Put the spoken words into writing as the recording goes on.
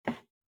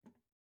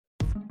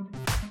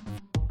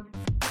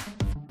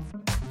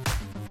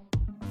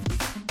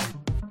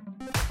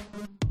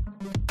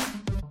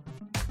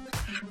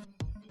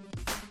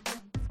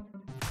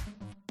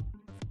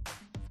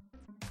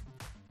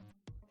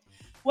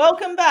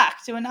Welcome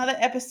back to another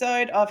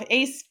episode of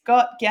East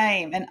Got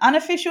Game, an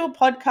unofficial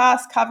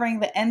podcast covering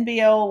the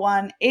NBL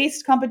 1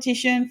 East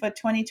competition for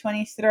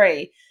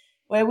 2023,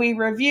 where we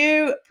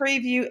review,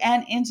 preview,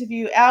 and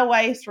interview our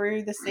way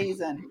through the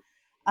season.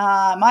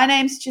 My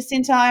name's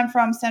Jacinta. I'm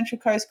from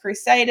Central Coast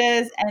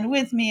Crusaders, and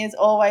with me, as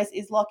always,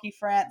 is Lockie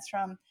France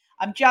from,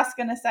 I'm just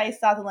going to say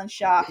Sutherland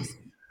Sharks,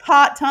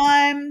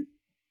 part-time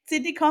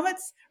Sydney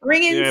Comets,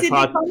 ring-in Yeah, Sydney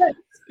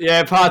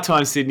Comets.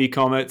 part-time Sydney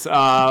Comets.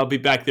 I'll be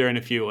back there in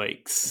a few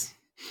weeks.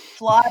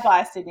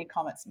 Flyby Sydney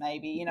Comets,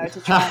 maybe,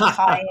 to try and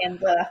tie in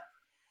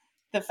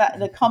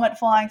the comet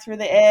flying through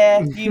the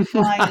air, you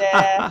flying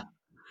there.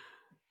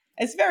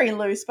 It's very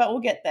loose, but we'll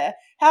get there.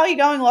 How are you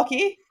going,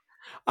 Lockie?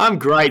 I'm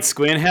great,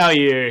 Squin. How are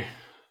you?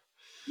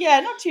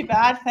 Yeah, not too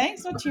bad,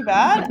 thanks. Not too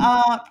bad.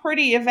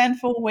 Pretty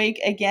eventful week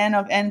again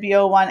of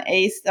NBL 1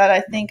 East that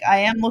I think I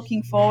am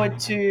looking forward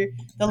to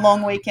the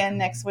long weekend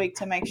next week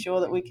to make sure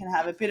that we can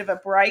have a bit of a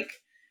break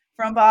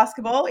from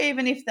basketball,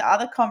 even if the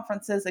other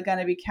conferences are going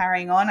to be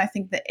carrying on. I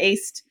think the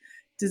East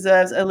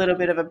deserves a little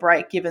bit of a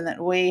break given that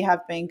we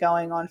have been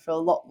going on for a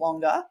lot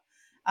longer.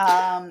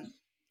 How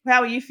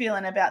are you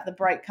feeling about the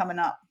break coming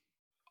up?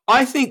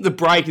 I think the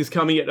break is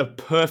coming at a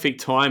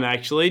perfect time,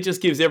 actually. It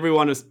just gives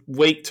everyone a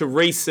week to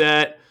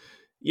reset,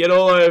 get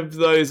all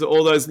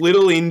those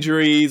little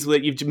injuries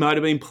that you might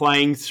have been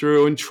playing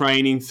through and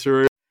training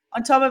through.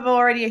 On top of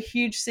already a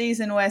huge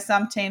season where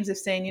some teams have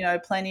seen,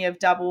 plenty of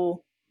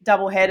double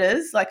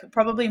headers, like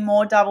probably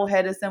more double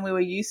headers than we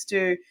were used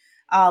to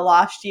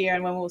last year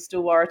and when we were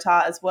still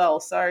Waratah as well.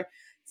 So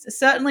it's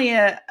certainly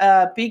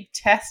a big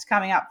test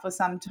coming up for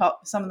some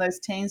of those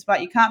teams,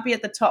 but you can't be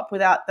at the top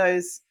without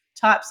those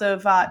types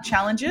of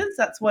challenges.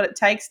 That's what it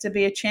takes to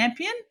be a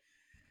champion.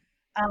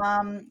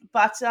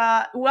 But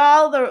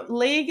while the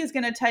league is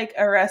going to take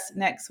a rest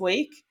next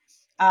week,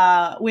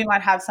 we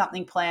might have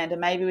something planned, and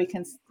maybe we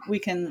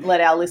can let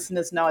our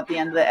listeners know at the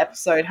end of the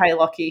episode. Hey,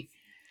 Lockie.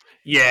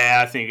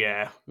 Yeah, I think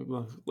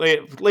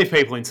leave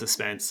people in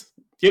suspense.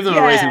 Give them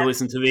a reason to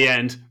listen to the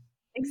end.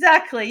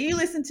 Exactly. You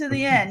listen to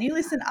the end. You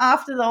listen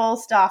after the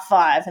All-Star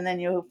 5, and then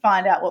you'll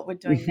find out what we're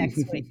doing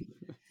next week.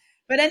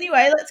 But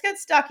anyway, let's get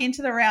stuck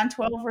into the round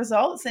 12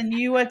 results. And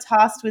you were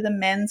tasked with a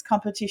men's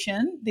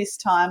competition this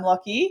time,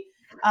 Lockie.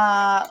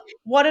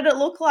 What did it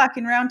look like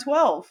in round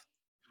 12?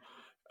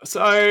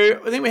 So I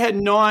think we had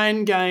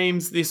 9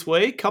 games this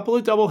week, couple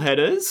of double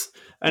headers,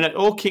 and it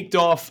all kicked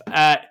off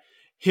at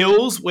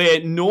Hills,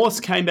 where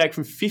Norths came back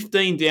from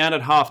 15 down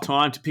at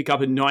halftime to pick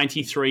up a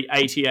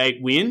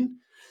 93-88 win.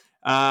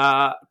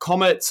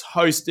 Comets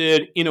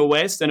hosted Inner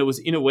West, and it was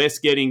Inner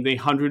West getting the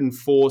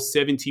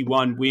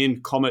 104-71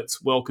 win.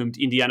 Comets welcomed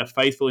Indiana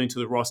Faithful into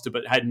the roster,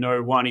 but had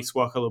no Wani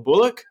Swakala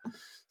Bullock.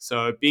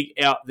 So a big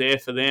out there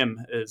for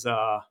them as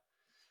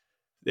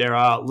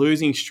their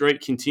losing streak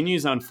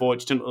continues,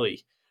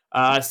 unfortunately.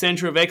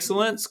 Centre of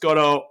Excellence got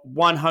a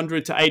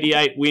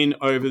 100-88 win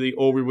over the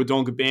Albury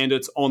Wodonga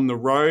Bandits on the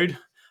road,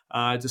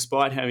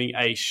 despite having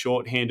a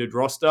short-handed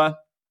roster.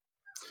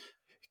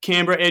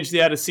 Canberra edged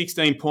out a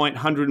 16-point,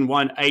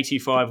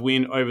 101-85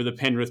 win over the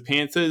Penrith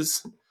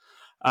Panthers.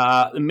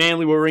 The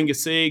Manly Warringah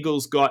Sea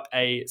Eagles got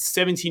a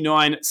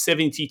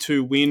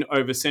 79-72 win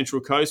over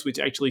Central Coast, which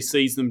actually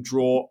sees them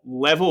draw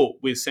level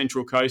with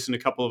Central Coast and a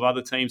couple of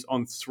other teams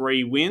on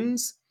 3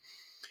 wins.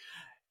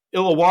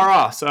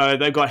 Illawarra, so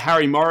they've got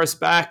Harry Morris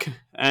back,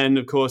 and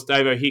of course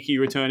Dave O'Hickey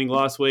returning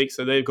last week.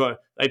 So they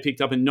picked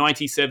up a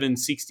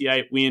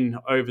 97-68 win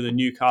over the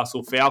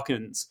Newcastle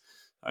Falcons.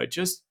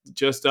 Just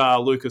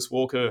Lucas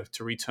Walker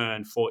to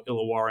return for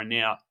Illawarra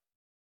now.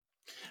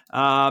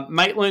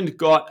 Maitland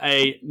got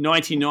a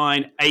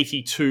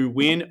 99-82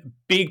 win.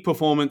 Big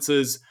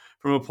performances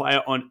from a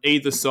player on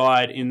either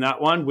side in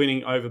that one,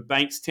 winning over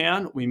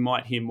Bankstown. We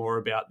might hear more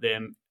about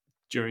them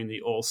during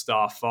the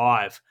All-Star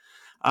 5.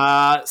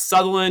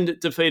 Sutherland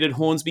defeated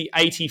Hornsby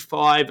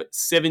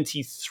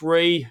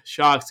 85-73.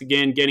 Sharks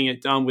again getting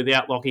it done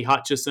without Lockie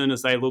Hutchison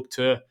as they look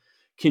to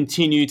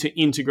continue to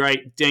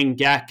integrate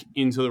Dengak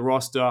into the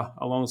roster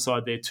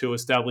alongside their 2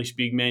 established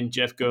big men,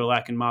 Jeff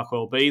Gerlach and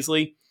Markwell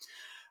Beasley.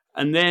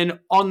 And then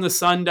on the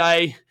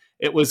Sunday,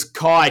 it was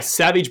Kai,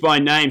 savage by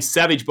name,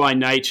 savage by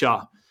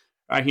nature,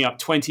 racking up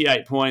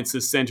 28 points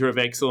as centre of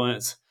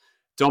excellence,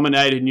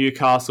 dominated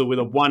Newcastle with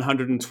a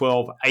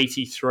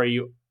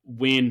 112-83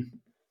 win.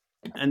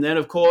 And then,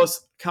 of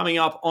course, coming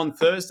up on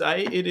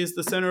Thursday, it is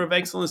the Centre of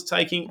Excellence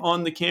taking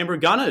on the Canberra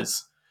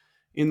Gunners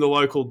in the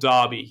local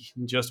derby.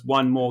 Just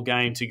one more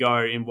game to go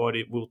in what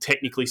it will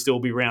technically still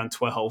be round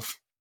 12.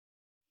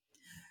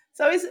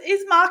 So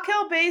is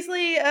Markel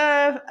Beasley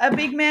a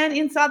big man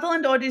in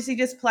Sutherland, or does he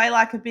just play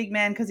like a big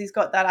man because he's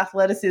got that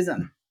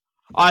athleticism?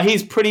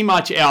 He's pretty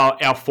much our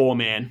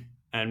 4-man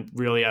and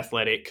really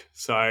athletic.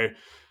 So,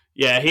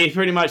 yeah, he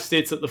pretty much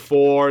sits at the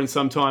 4, and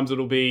sometimes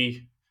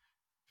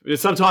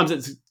it's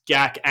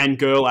Gak and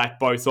Gerlach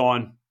both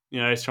on.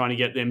 He's trying to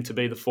get them to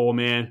be the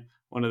 4-man,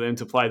 one of them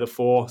to play the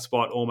 4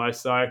 spot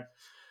almost. So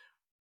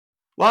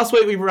last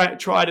week we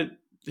tried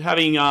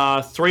having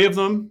all three of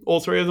them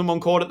on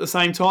court at the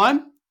same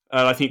time.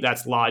 I think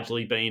that's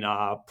largely been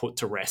put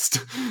to rest.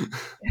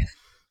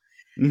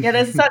 Yeah,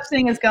 there's such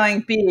thing as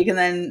going big, and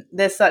then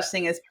there's such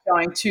thing as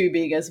going too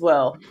big as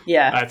well.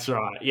 Yeah. That's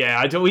right.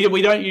 Yeah,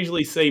 we don't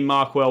usually see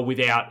Markwell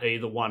without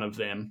either one of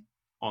them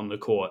on the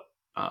court.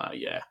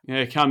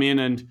 Come in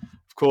and,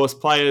 of course,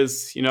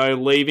 players,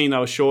 leaving. They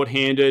were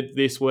short-handed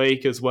this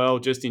week as well,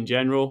 just in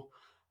general.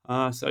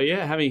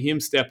 Having him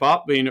step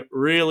up, been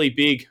really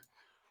big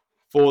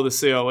for the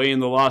COE in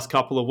the last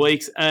couple of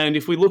weeks. And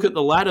if we look at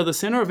the ladder, the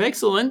Centre of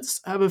Excellence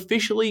have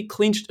officially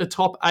clinched a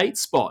top 8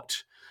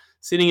 spot,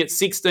 sitting at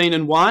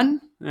 16-1,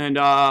 and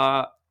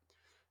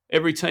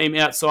every team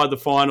outside the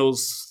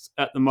finals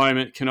at the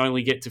moment can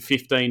only get to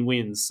 15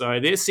 wins. So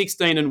they're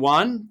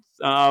 16-1,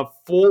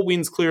 4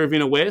 wins clear of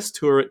Inner West,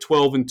 who are at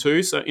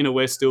 12-2. So Inner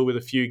West still with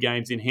a few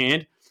games in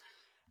hand,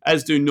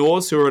 as do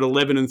Norths, who are at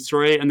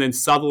 11-3, and then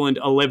Sutherland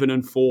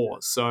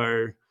 11-4.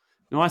 So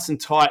nice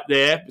and tight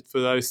there for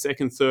those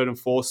second, third, and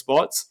fourth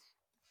spots.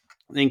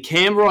 Then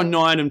Canberra on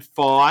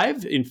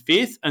 9-5 in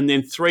fifth, and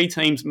then 3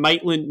 teams: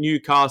 Maitland,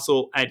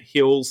 Newcastle, and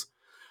Hills,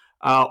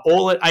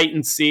 all at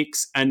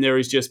 8-6, and there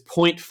is just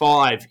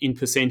 0.5 in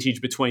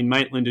percentage between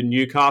Maitland and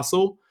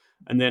Newcastle,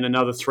 and then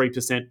another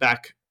 3%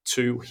 back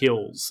to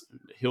Hills.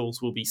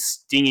 Hills will be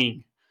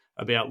stinging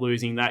about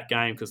losing that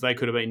game because they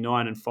could have been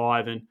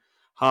 9-5 and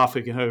half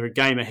a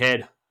game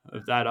ahead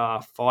of that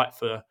fight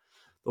for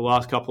the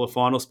last couple of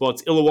final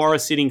spots. Illawarra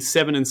sitting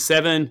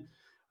 7-7,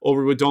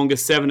 Albury Wodonga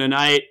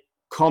 7-8.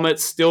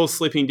 Comets still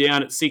slipping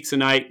down at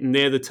 6-8, and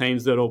they're the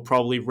teams that will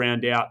probably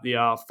round out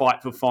the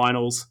fight for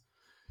finals.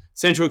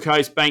 Central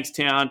Coast,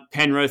 Bankstown,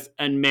 Penrith,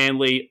 and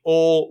Manly,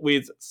 all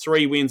with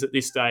 3 wins at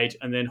this stage,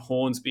 and then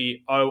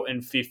Hornsby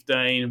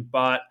 0-15.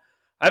 But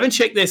I haven't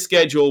checked their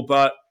schedule,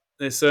 but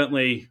they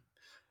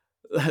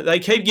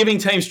keep giving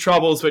teams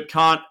troubles, but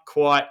can't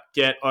quite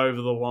get over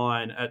the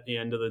line at the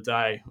end of the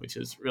day, which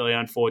is really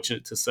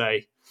unfortunate to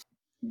see.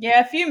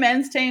 Yeah, a few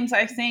men's teams,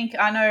 I think.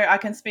 I know I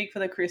can speak for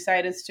the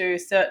Crusaders too,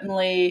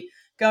 certainly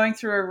going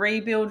through a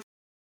rebuild.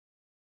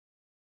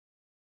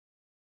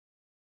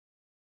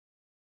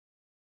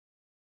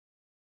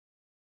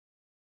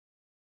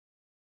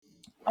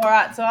 All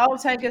right, so I'll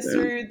take us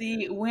through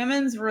the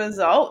women's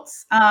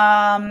results.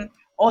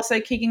 Also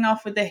kicking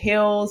off with the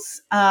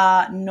Hills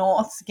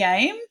Norths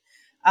game.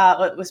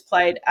 It was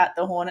played at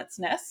the Hornets'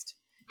 Nest.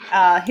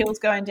 Hills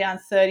going down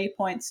 30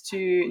 points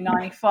to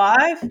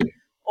 95.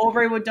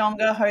 Albury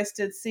Wodonga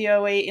hosted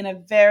COE in a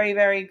very,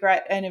 very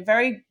great and a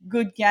very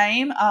good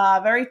game.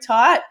 Very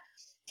tight.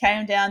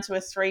 Came down to a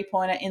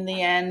 3-pointer in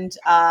the end,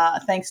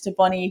 thanks to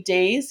Bonnie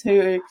Dees,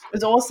 who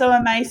was also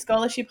a May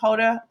scholarship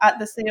holder at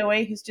the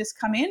COE, who's just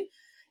come in,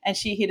 and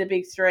she hit a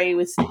big 3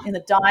 in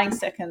the dying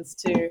seconds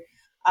to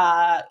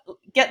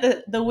get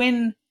the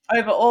win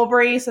over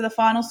Albury. So the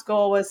final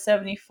score was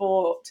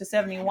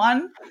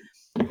 74-71.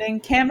 Then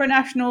Canberra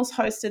Nationals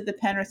hosted the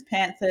Penrith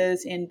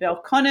Panthers in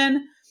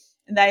Belconnen.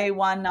 They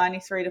won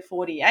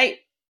 93-48.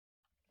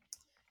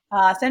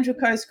 Central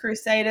Coast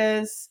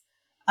Crusaders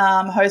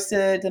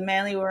hosted the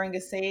Manly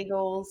Warringah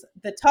Seagulls.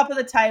 The top of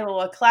the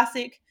table, a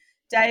classic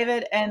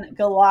David and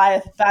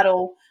Goliath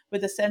battle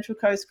with the Central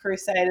Coast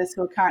Crusaders,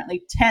 who are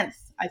currently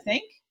 10th, I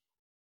think.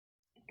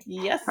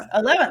 Yes,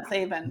 11th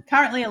even.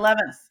 Currently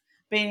 11th,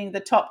 beating the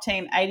top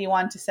team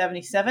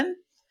 81-77.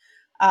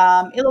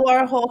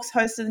 Illawarra Hawks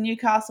hosted the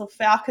Newcastle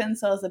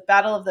Falcons, so it was a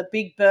battle of the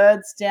big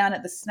birds down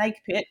at the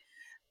Snake Pit.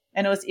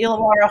 And it was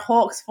Illawarra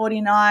Hawks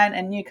 49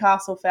 and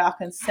Newcastle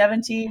Falcons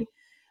 70.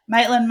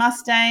 Maitland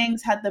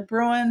Mustangs had the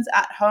Bruins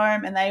at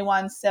home, and they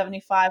won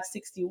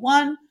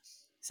 75-61.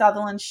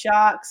 Sutherland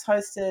Sharks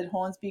hosted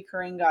Hornsby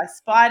Ku-ring-gai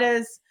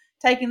Spiders,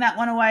 taking that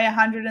one away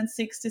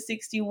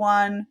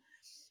 106-61.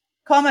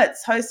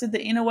 Comets hosted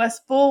the Inner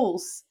West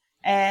Bulls,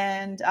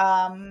 and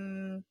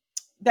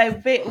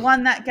they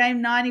won that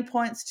game 90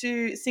 points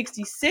to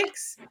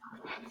 66.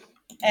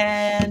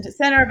 And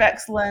Centre of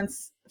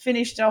Excellence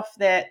finished off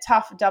their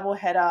tough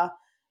doubleheader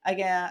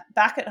again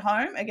back at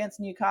home against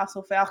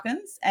Newcastle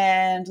Falcons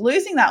and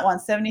losing that one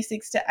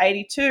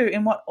 76-82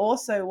 in what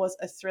also was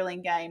a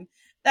thrilling game.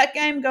 That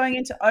game going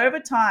into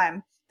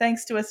overtime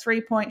thanks to a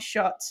 3-point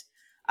shot,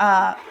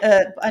 a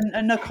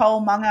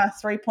Nicole Munger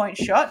 3-point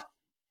shot.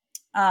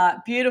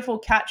 Beautiful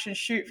catch and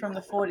shoot from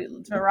the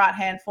right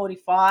hand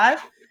 45,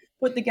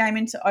 put the game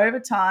into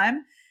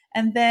overtime,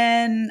 and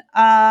then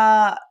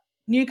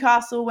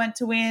Newcastle went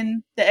to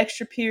win the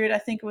extra period. I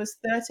think it was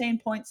 13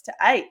 points to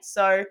 8.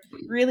 So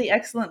really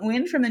excellent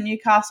win from the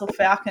Newcastle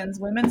Falcons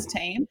women's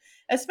team,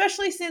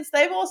 especially since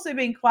they've also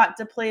been quite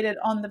depleted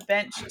on the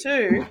bench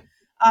too,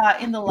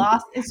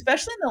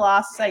 especially in the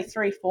last, say,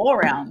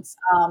 3-4 rounds.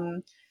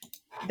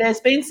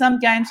 There's been some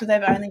games where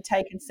they've only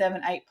taken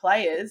 7-8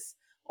 players,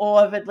 or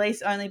have at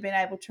least only been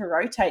able to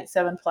rotate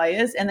 7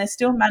 players, and they're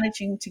still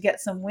managing to get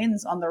some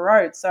wins on the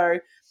road. So,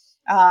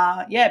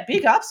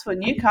 big ups for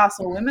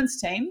Newcastle women's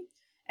team.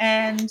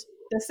 And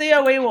the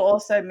COE were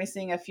also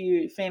missing a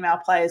few female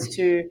players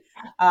too.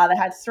 They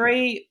had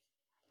 3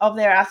 of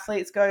their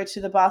athletes go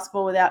to the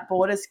Basketball Without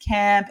Borders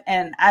camp,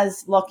 and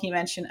as Lockie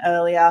mentioned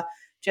earlier,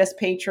 Jess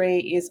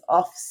Petrie is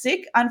off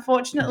sick,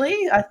 unfortunately.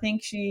 I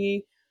think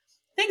she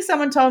think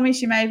someone told me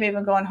she may have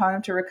even gone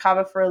home to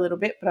recover for a little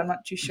bit, but I'm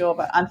not too sure.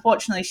 But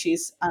unfortunately,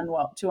 she's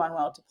too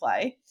unwell to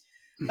play.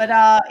 But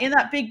in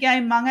that big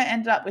game, Munga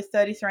ended up with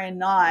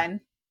 33-9,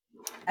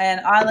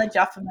 and Isla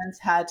Jufferman's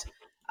had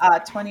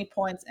 20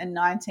 points and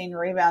 19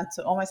 rebounds,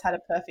 so almost had a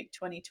perfect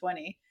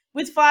 2020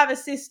 with 5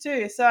 assists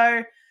too.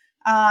 So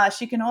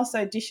she can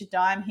also dish a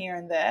dime here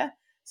and there.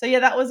 So yeah,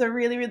 that was a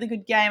really, really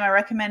good game. I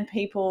recommend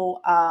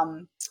people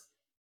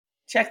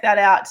check that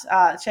out.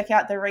 Check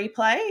out the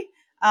replay.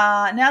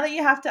 Now that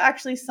you have to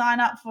actually sign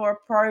up for a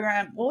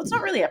program, well, it's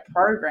not really a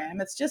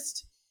program. It's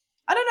just,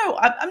 I don't know.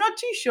 I'm not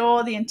too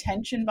sure the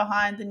intention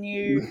behind the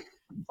new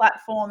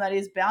platform that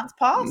is Bounce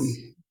Pass.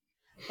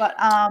 But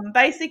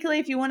basically,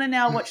 if you want to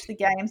now watch the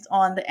games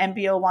on the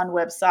NBL One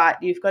website,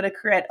 you've got to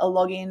create a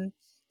login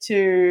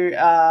to,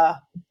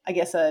 I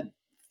guess, a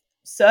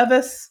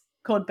service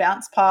called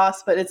Bounce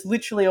Pass. But it's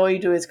literally all you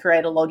do is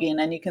create a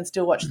login, and you can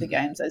still watch the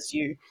games as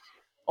you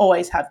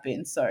always have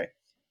been. So,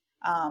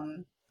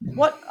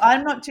 what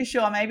I'm not too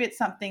sure. Maybe it's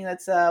something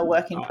that's a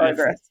work in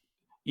progress.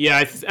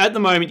 Yeah, at the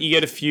moment you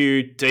get a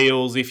few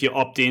deals if you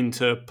opt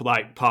into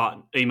like part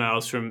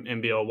emails from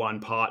NBL One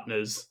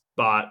partners,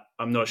 but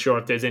I'm not sure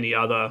if there's any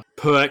other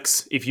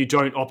perks if you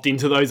don't opt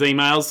into those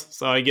emails.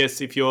 So I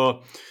guess if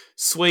you're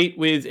sweet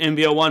with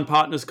NBL One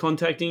partners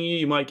contacting you,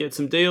 you might get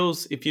some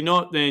deals. If you're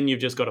not, then you've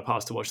just got a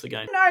pass to watch the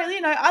game. No,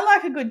 I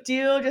like a good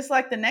deal just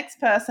like the next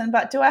person,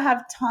 but do I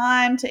have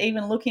time to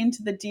even look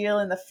into the deal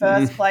in the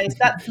first place?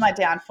 That's my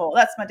downfall.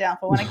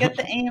 When I get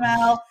the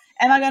email,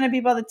 am I going to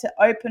be bothered to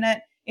open it?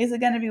 Is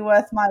it going to be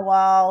worth my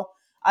while?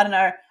 I don't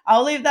know.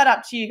 I'll leave that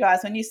up to you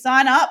guys. When you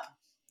sign up,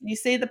 you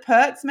see the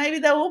perks. Maybe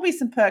there will be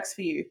some perks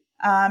for you.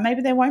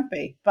 Maybe there won't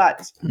be,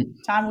 but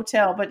time will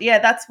tell. But yeah,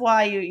 that's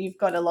why you've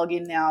got to log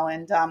in now.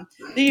 And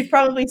you've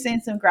probably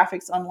seen some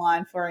graphics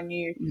online for a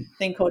new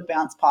thing called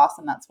Bounce Pass,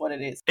 and that's what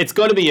it is. It's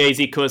got to be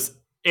easy because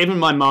even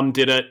my mum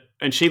did it,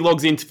 and she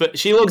logs in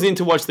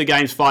to watch the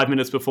games 5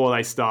 minutes before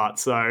they start.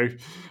 So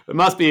it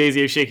must be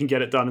easy if she can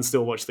get it done and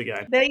still watch the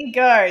game. There you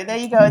go.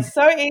 It's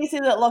so easy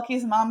that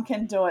Lockie's mum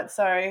can do it.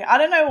 So I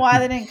don't know why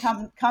they didn't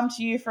come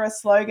to you for a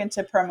slogan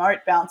to promote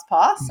Bounce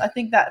Pass. I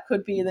think that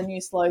could be the new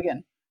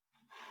slogan.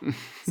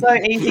 So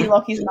easy,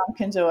 Lockie's mum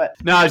can do it.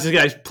 No,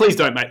 please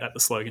don't make that the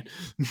slogan.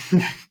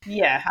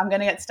 Yeah, I'm going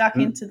to get stuck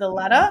into the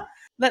ladder.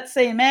 Let's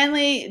see.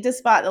 Manly,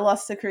 despite the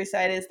loss to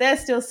Crusaders, they're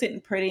still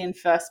sitting pretty in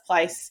first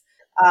place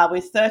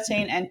with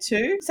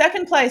 13-2.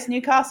 Second place,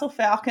 Newcastle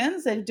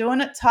Falcons. They're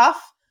doing it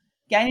tough,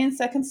 gaining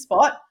second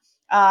spot,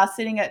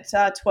 sitting at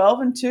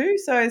 12-2.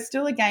 So it's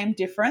still a game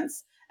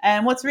difference.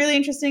 And what's really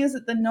interesting is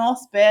that the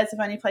North Bears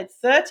have only played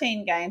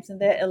 13 games and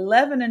they're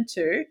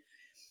 11-2.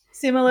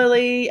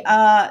 Similarly,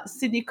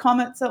 Sydney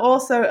Comets are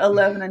also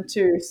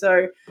 11-2.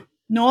 So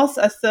North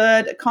are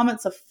third,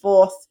 Comets are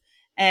fourth,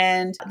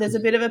 and there's a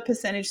bit of a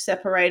percentage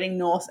separating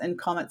North and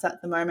Comets at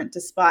the moment,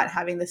 despite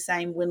having the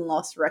same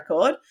win-loss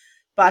record.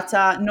 But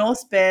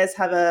North Bears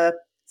have a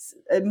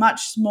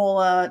much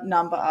smaller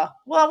number.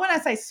 Well, when I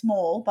say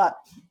small, but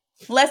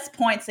less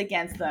points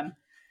against them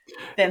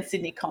than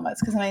Sydney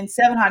Comets, because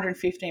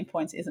 715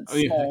 points isn't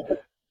small. Yeah.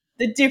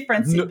 The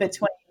difference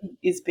between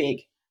is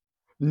big.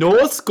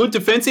 North's good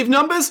defensive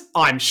numbers?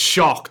 I'm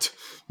shocked.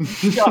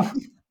 Not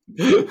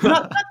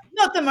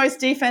the most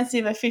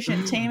defensive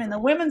efficient team in the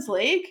women's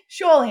league.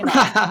 Surely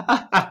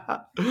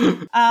not.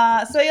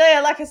 So yeah,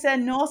 like I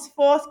said, North's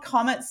third,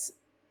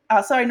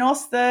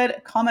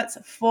 Comets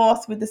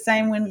fourth with the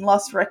same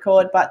win-loss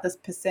record, but the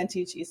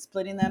percentage is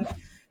splitting them.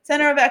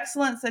 Centre of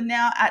Excellence are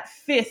now at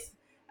fifth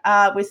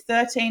with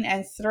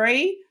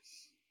 13-3.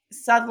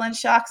 Sutherland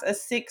Sharks are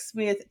 6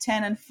 with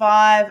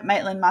 10-5.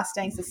 Maitland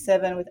Mustangs are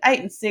 7 with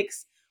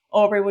 8-6.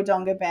 Albury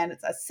Wodonga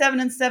Bandits are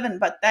 7-7,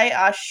 but they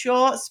are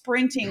sure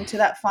sprinting to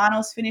that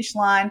finals finish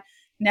line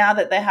now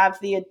that they have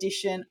the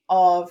addition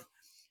of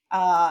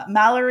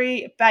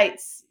Mallory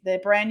Bates, their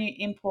brand new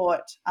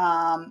import,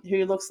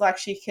 who looks like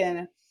she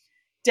can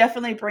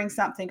definitely bring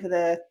something to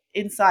the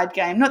inside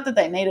game. Not that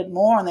they needed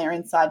more on their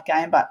inside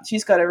game, but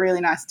she's got a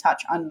really nice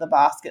touch under the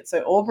basket.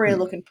 So Albury are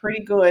looking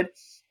pretty good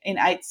in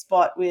 8th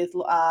spot with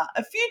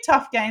a few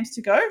tough games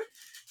to go,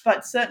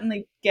 but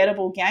certainly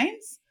gettable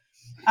games.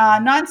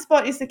 9th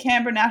spot is the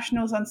Canberra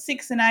Nationals on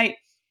 6-8.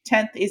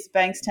 10th is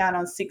Bankstown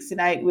on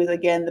 6-8 with,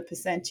 again, the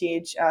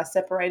percentage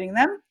separating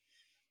them.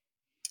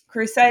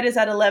 Crusaders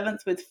at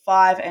 11th with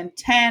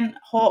 5-10.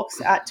 Hawks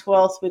at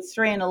 12th with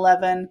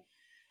 3-11.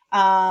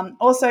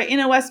 Also,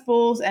 Inner West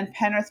Bulls and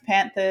Penrith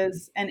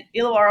Panthers and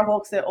Illawarra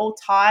Hawks, they're all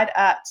tied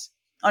at,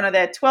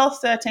 they're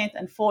 12th, 13th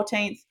and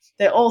 14th.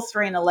 They're all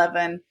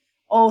 3-11,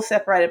 all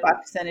separated by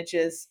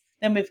percentages.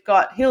 Then we've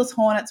got Hills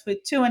Hornets with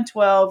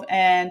 2-12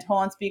 and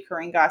Hornsby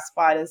Ku-ring-gai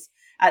Spiders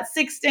at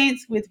 16th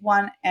with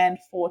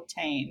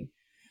 1-14.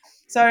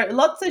 So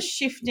lots of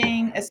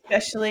shifting,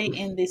 especially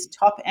in this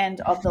top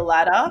end of the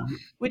ladder,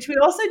 which we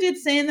also did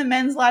see in the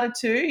men's ladder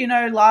too.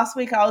 Last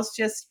week I was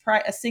just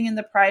singing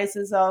the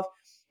praises of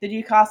the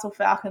Newcastle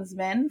Falcons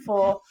men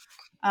for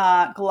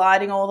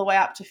gliding all the way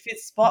up to 5th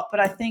spot.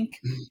 But I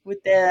think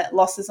with their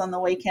losses on the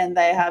weekend,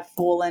 they have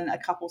fallen a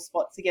couple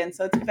spots again.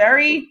 So it's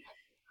very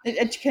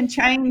it can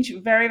change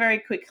very, very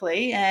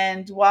quickly.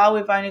 And while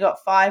we've only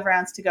got 5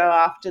 rounds to go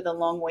after the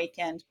long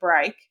weekend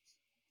break,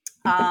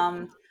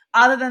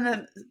 other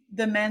than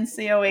the men's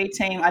COE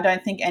team, I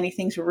don't think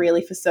anything's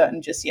really for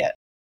certain just yet.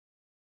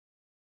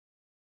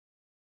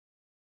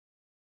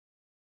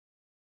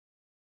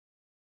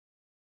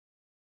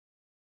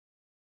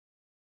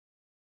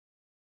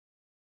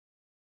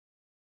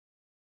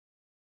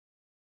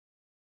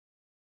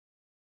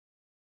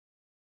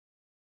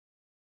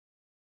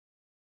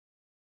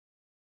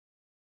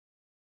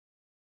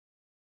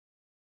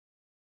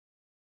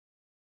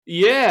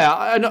 Yeah,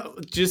 I know.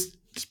 Just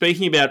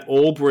speaking about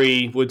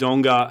Albury,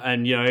 Wodonga,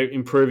 and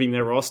improving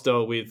their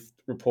roster with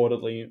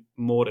reportedly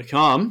more to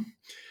come.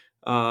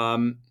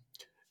 Now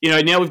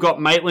we've got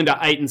Maitland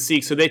at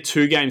 8-6, so they're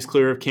 2 games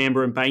clear of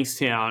Canberra and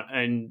Bankstown,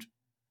 and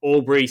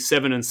Albury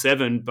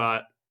 7-7.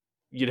 But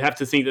you'd have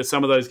to think that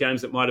some of those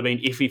games that might have been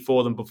iffy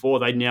for them before,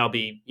 they'd now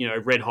be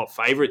red hot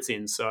favourites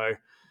in. So,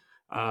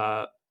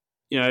 uh,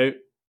 you know,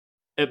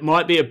 it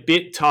might be a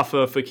bit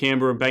tougher for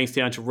Canberra and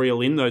Bankstown to reel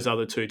in those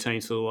other 2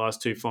 teams for the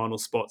last 2 final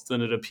spots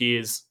than it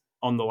appears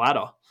on the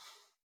ladder.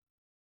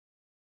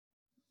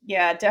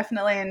 Yeah,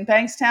 definitely. And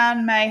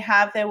Bankstown may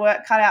have their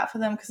work cut out for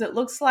them because it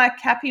looks like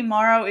Cappy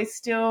Morrow is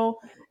still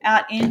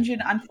out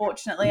injured.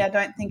 Unfortunately, I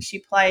don't think she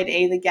played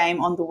either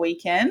game on the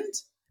weekend.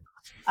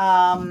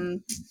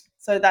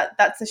 So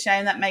that's a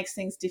shame. That makes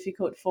things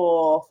difficult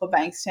for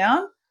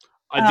Bankstown.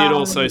 I did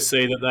also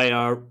see that they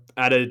are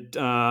added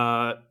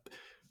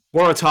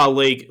Waratah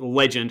League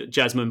legend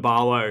Jasmine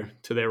Barlow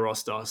to their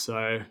roster,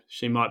 so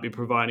she might be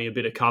providing a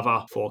bit of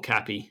cover for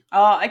Cappy.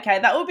 Oh, okay,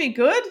 that would be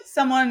good.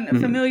 Someone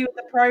familiar with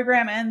the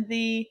program and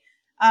the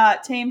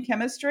team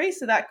chemistry,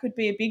 so that could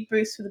be a big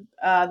boost for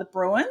the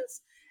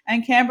Bruins.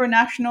 And Canberra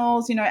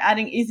Nationals,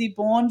 adding Izzy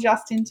Bourne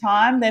just in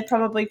time. They're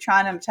probably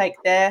trying to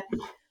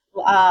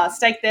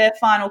stake their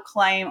final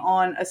claim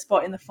on a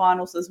spot in the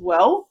finals as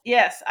well.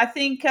 Yes, I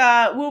think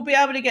we'll be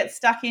able to get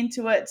stuck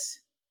into it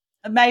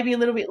maybe a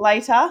little bit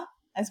later,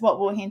 as what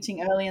we were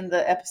hinting early in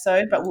the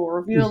episode, but we'll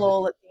reveal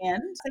all at the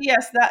end. So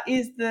yes, that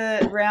is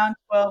the round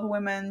 12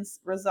 women's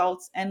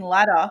results and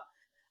ladder.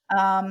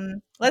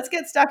 Let's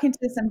get stuck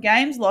into some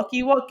games.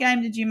 Lockie, what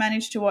game did you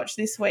manage to watch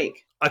this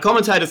week? I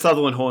commentated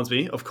Sutherland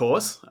Hornsby, of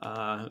course.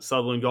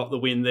 Sutherland got the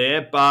win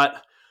there,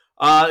 but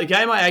the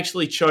game I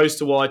actually chose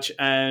to watch,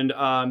 and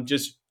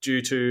just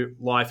due to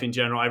life in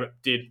general, I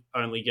did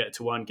only get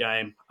to one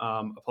game.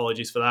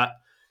 Apologies for that.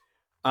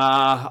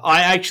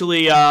 I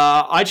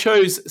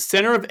chose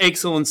Centre of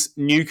Excellence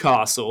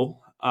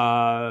Newcastle,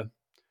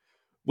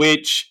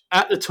 which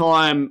at the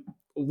time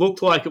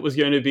looked like it was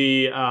going to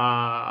be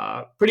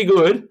pretty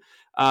good.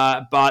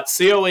 But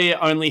COE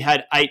only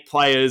had 8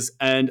 players,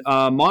 and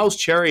Miles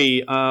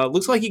Cherry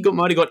looks like he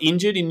might have got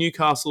injured in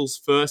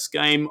Newcastle's first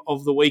game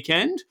of the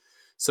weekend.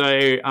 So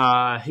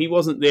he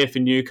wasn't there for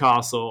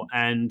Newcastle,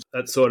 and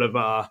that sort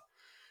of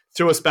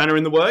threw a spanner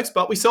in the works.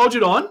 But we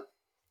soldiered on,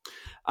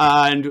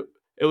 and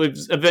it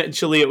was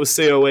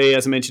COE,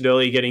 as I mentioned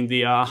earlier, getting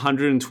the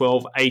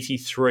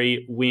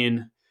 112-83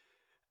 win.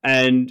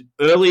 And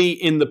early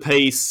in the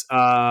piece,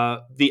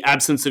 the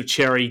absence of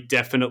Cherry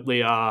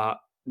definitely,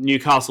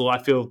 Newcastle,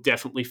 I feel,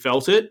 definitely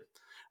felt it.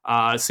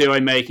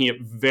 COE making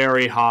it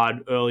very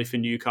hard early for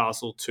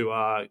Newcastle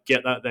to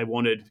get that they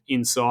wanted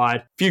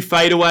inside. A few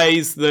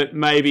fadeaways that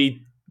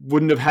maybe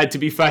wouldn't have had to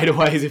be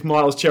fadeaways if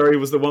Miles Cherry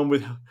was the one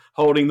with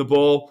holding the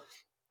ball.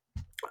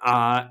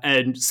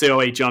 And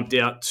COE jumped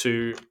out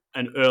to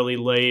an early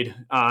lead.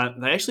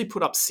 They actually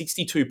put up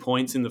 62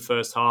 points in the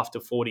first half to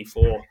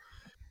 44.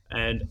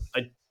 And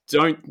I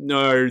don't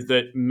know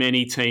that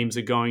many teams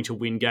are going to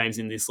win games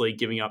in this league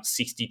giving up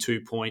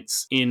 62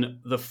 points in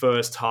the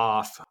first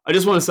half. I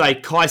just want to say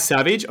Kai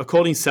Savage, I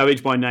called him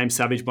Savage by name,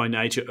 Savage by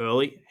nature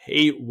early.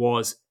 He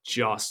was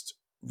just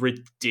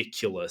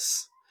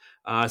ridiculous.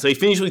 So he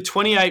finished with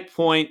 28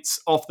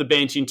 points off the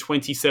bench in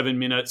 27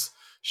 minutes,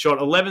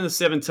 shot 11 of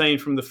 17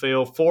 from the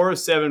field, 4 of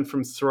 7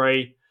 from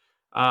 3.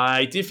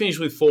 He did finish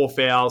with 4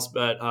 fouls,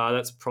 but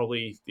that's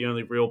probably the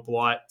only real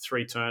blight.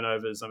 3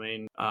 turnovers. I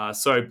mean,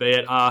 so be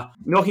it.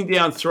 Knocking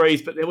down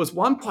threes, but there was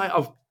one play,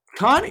 I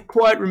can't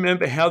quite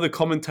remember how the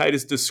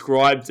commentators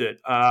described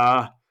it.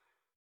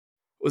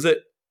 Was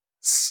it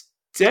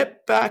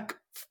step back,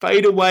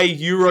 fade away,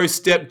 Euro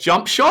step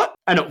jump shot?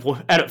 And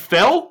it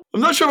fell?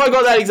 I'm not sure if I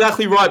got that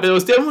exactly right, but it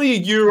was definitely a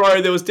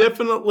Euro. There was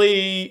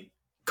definitely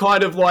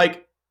kind of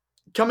like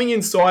coming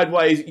in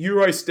sideways,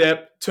 Euro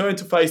step, turn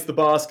to face the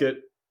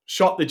basket,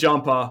 shot the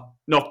jumper,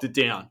 knocked it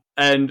down.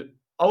 And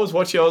I was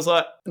watching, I was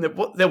like,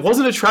 there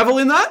wasn't a travel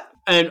in that?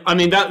 And I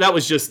mean, that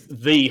was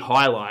just the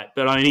highlight.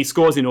 But I mean, he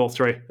scores at all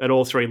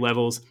three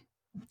levels,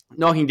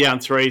 knocking down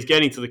threes,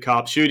 getting to the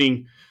cup,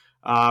 shooting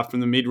from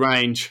the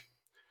mid-range.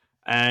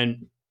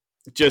 And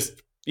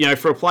just,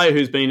 for a player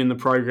who's been in the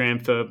program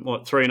for,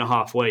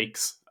 3.5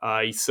 weeks,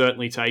 he's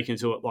certainly taken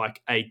to it like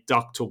a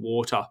duck to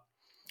water.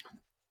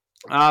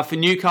 For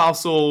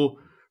Newcastle,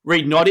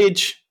 Reid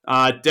Nottage,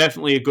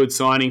 definitely a good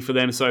signing for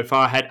them so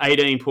far. Had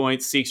 18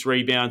 points, 6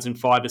 rebounds, and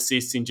 5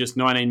 assists in just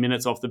 19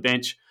 minutes off the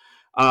bench.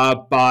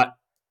 But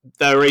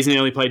the reason he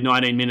only played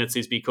 19 minutes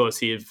is because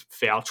he had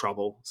foul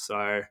trouble.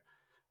 So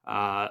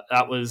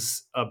that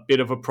was a bit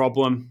of a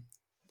problem.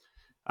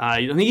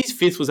 I think his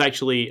fifth was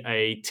actually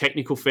a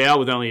technical foul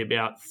with only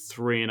about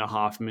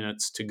 3.5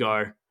 minutes to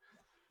go.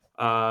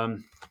 For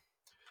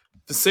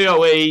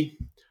COE,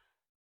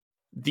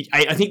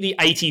 I think the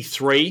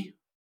 83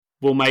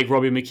 will make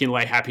Robbie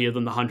McKinlay happier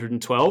than the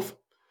 112.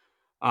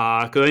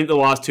 Because I think the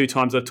last two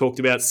times I've talked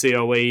about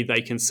COE,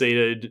 they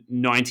conceded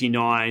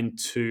 99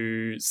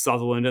 to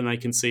Sutherland and they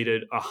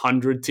conceded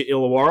 100 to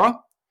Illawarra.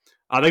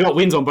 They got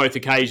wins on both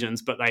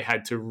occasions, but they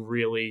had to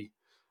really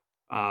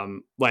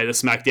lay the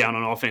smack down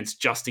on offense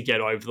just to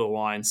get over the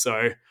line.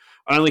 So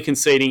only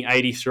conceding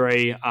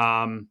 83,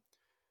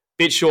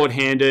 bit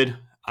short-handed,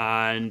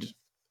 and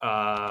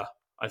I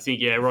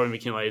think, Robbie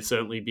McKinlay would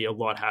certainly be a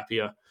lot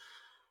happier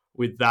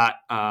with that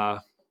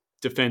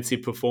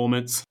defensive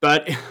performance.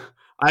 But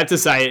I have to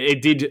say,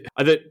 it did.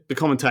 The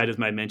commentators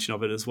made mention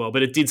of it as well,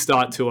 but it did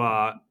start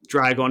to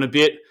drag on a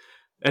bit.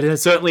 It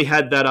has certainly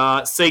had that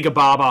Sega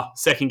Barber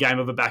second game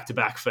of a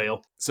back-to-back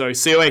feel. So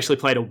CO actually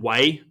played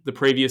away the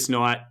previous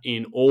night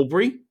in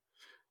Albury,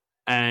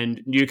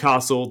 and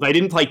Newcastle, they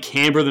didn't play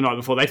Canberra the night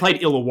before. They played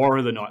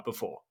Illawarra the night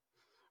before,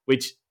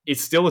 which is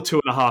still a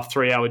 2.5,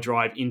 3-hour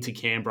drive into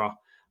Canberra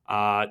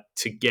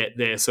to get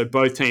there. So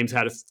both teams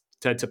had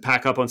to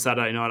pack up on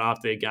Saturday night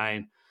after their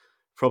game,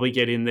 probably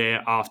get in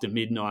there after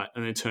midnight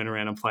and then turn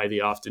around and play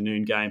the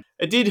afternoon game.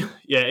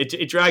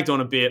 It dragged on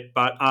a bit,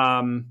 but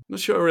I'm not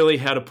sure really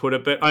how to put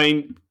it. But I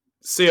mean,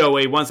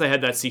 COE, once they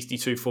had that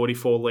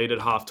 62-44 lead at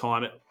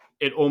halftime,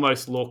 it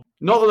almost looked,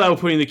 not that they were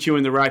putting the cue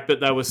in the rack, but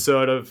they were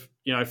sort of,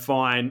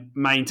 fine,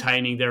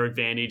 maintaining their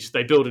advantage.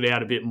 They built it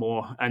out a bit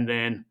more, and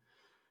then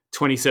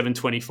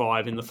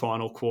 27-25 in the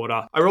final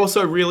quarter. I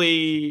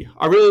really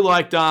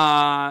liked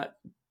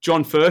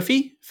John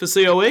Furphy for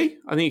COE.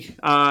 I think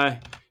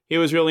he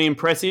was really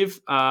impressive.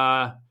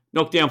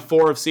 Knocked down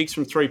 4 of 6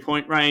 from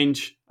three-point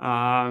range,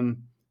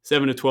 7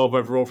 of 12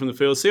 overall from the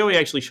field. COE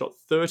actually shot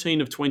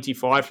 13 of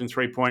 25 from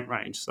three-point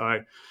range,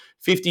 so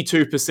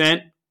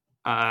 52%.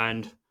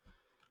 And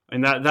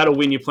that'll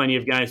win you plenty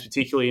of games,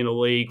 particularly in a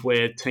league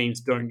where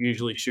teams don't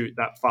usually shoot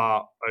that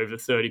far over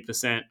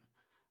 30%.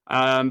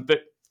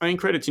 But I mean,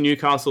 credit to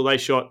Newcastle, they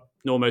shot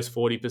almost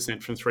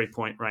 40% from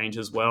three-point range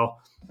as well.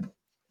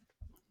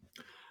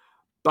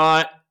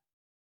 But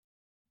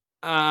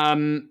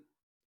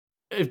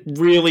it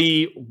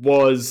really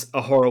was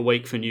a horror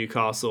week for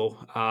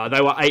Newcastle.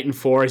 They were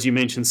 8-4, as you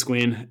mentioned,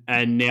 Squin,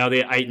 and now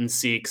they're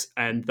 8-6,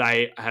 and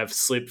they have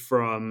slipped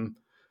from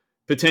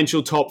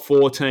potential top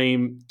 4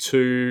 team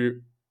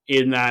to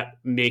in that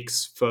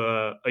mix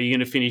for, are you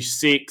going to finish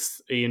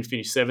 6th? Are you going to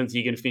finish 7th? Are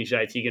you going to finish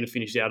 8th? Are you going to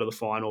finish out of the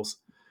finals?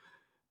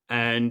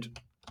 And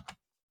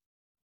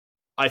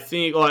I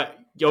think,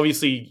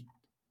 obviously,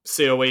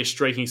 COE is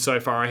streaking so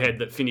far ahead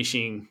that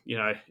finishing,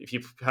 if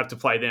you have to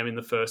play them in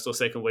the first or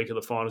second week of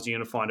the finals, you're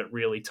going to find it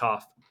really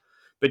tough.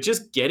 But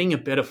just getting a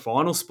better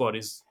final spot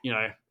is,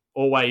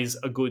 always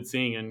a good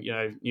thing. And,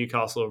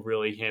 Newcastle have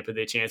really hampered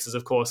their chances.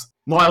 Of course,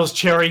 Miles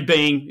Cherry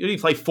did he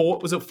play 4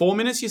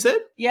 minutes, you said?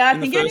 Yeah, I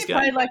think he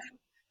only played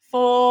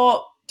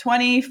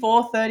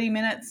 30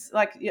 minutes,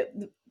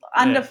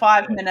 under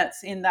 5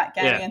 minutes in that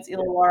game against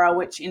Illawarra,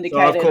 which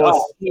indicated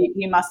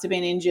he must have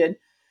been injured.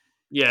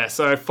 Yeah,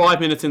 so 5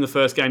 minutes in the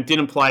first game,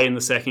 didn't play in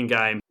the second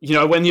game.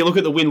 When you look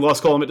at the win-loss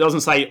column, it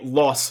doesn't say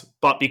loss,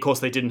 but because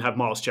they didn't have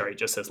Miles Cherry, it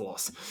just says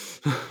loss.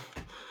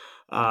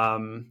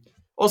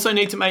 Also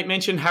need to make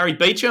mention, Harry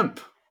Beecham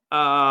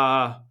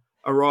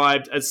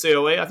arrived at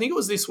COE. I think it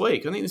was this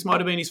week. I think this might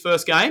have been his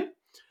first game.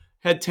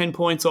 Had 10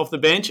 points off the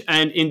bench.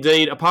 And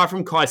indeed, apart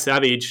from Kai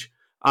Savage,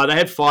 they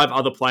had 5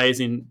 other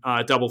players in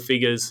double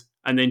figures,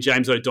 and then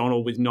James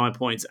O'Donnell with 9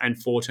 points and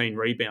 14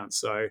 rebounds.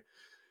 So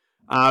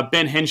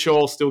Ben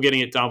Henshaw still getting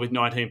it done with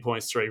 19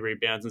 points, 3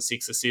 rebounds and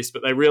 6 assists,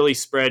 but they really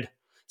spread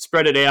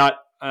it out.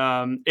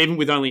 Even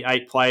with only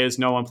 8 players,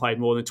 no one played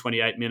more than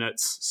 28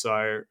 minutes.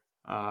 So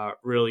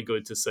really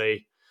good to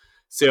see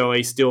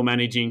COE still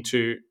managing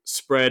to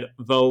spread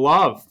the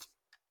love.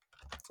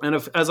 And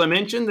as I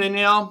mentioned, they're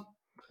now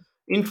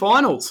in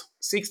finals,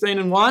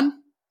 16-1.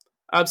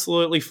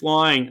 Absolutely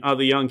flying are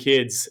the young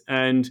kids,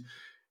 and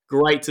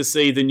great to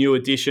see the new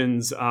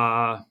additions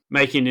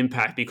making an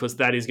impact, because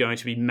that is going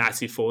to be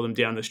massive for them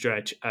down the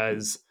stretch,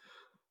 as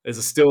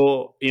there's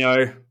still,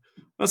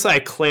 I'll say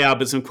a cloud,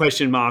 but some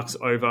question marks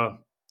over,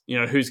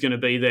 who's going to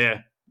be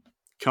there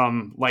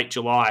come late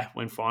July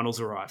when finals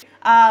arrive.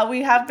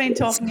 We have been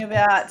talking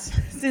about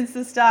since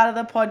the start of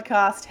the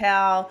podcast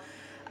how,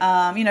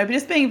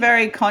 just being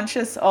very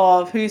conscious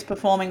of who's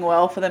performing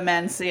well for the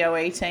men's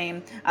COE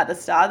team at the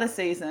start of the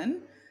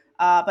season.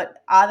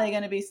 But are they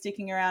going to be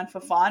sticking around for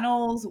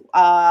finals?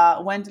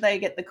 When do they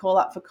get the call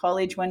up for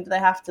college? When do they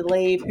have to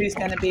leave? Who's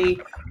going to be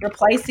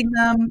replacing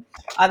them?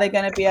 Are they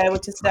going to be able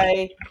to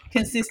stay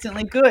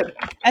consistently good?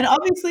 And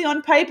obviously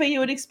on paper you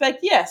would expect,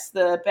 yes,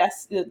 the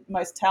best, the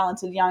most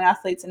talented young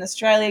athletes in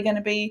Australia are going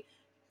to be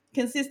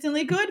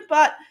consistently good.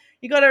 But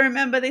you got to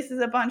remember, this is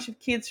a bunch of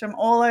kids from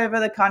all over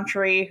the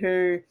country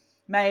who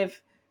may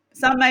have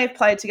some may have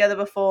played together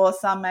before,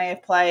 some may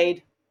have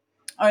played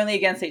only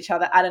against each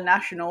other at a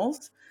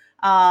nationals.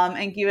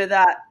 And given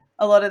that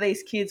a lot of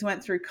these kids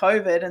went through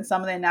COVID and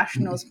some of their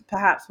nationals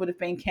perhaps would have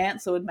been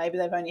cancelled, maybe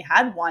they've only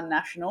had one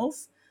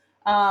nationals.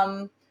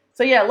 So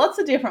yeah, lots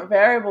of different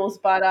variables,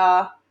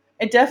 but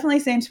it definitely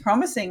seems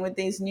promising with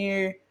these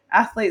new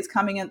athletes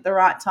coming at the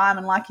right time.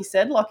 And like you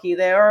said, Lockie,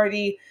 they're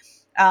already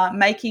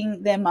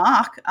making their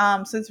mark.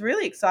 So it's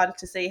really excited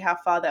to see how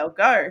far they'll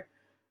go.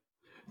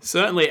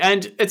 Certainly.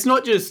 And it's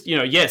not just,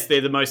 yes,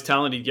 they're the most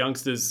talented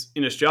youngsters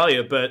in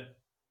Australia, but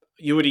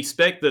you would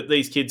expect that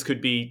these kids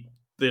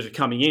that are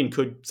coming in,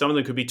 some of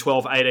them could be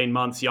 12, 18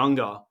 months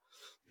younger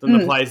than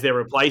the players they're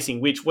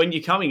replacing, which when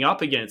you're coming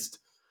up against,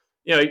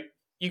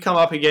 you come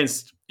up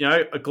against,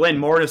 a Glenn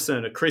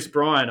Morrison, a Chris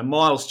Bryan, a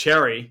Miles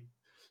Cherry,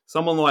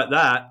 someone like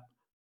that,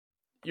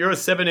 you're a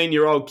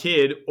 17-year-old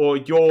kid or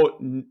you're,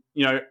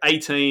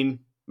 18,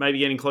 maybe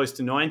getting close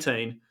to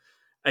 19,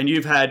 and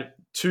you've had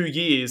 2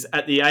 years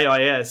at the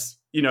AIS,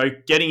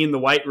 getting in the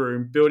weight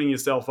room, building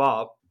yourself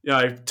up.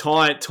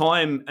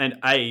 Time and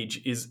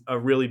age is a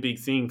really big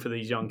thing for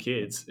these young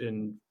kids,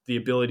 and the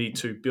ability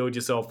to build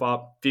yourself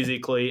up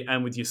physically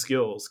and with your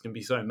skills can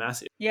be so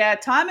massive. Yeah,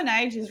 time and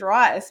age is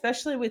right,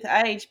 especially with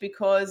age,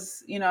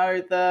 because,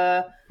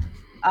 the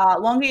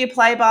longer you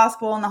play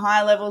basketball and the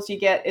higher levels you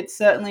get, it's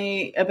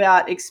certainly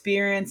about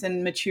experience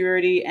and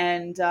maturity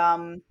and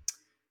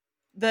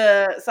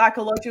the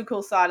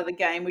psychological side of the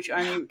game, which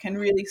only can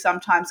really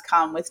sometimes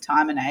come with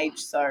time and age.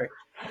 So,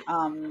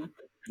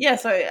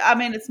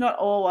 it's not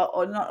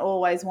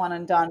always one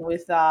and done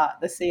with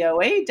the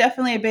COE.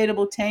 Definitely a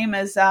beatable team,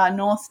 as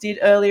North did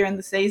earlier in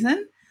the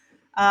season.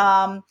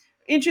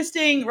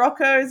 Interesting,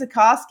 Rocco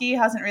Zakarski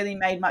hasn't really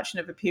made much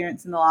of an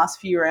appearance in the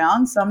last few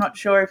rounds, so I'm not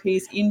sure if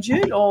he's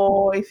injured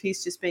or if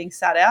he's just being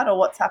sat out or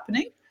what's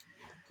happening.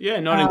 Yeah,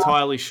 not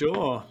entirely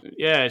sure.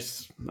 Yeah,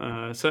 it's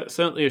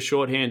certainly a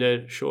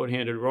shorthanded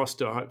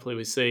roster. Hopefully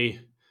we see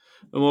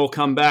them all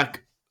come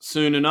back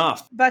soon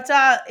enough. But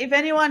if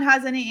anyone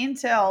has any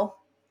intel,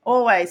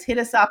 always hit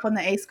us up on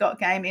the eScott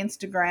Game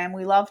Instagram.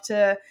 We love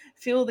to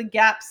fill the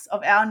gaps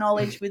of our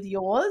knowledge with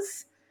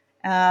yours.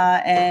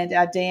 And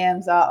our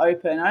DMs are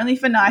open, only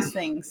for nice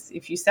things.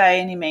 If you say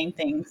any mean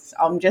things,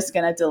 I'm just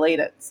going to delete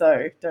it,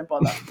 so don't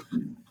bother.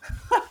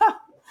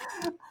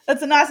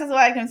 That's the nicest way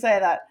I can say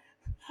that.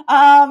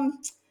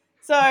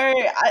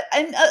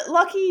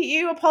 Lucky,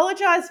 you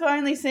apologise for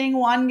only seeing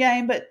one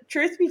game, but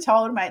truth be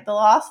told, mate, the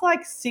last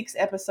 6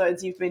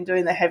 episodes you've been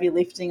doing the heavy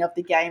lifting of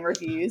the game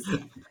reviews.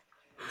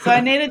 So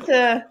I needed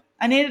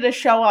to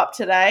show up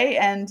today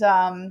and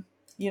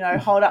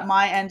hold up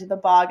my end of the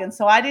bargain.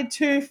 So I did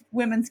 2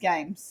 women's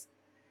games.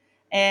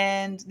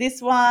 And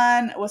this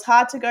one was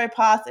hard to go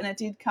past, and it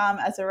did come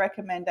as a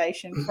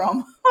recommendation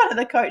from one of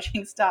the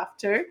coaching staff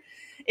too.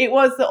 It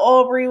was the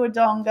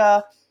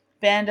Albury-Wodonga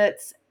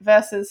Bandits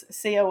versus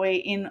COE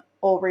in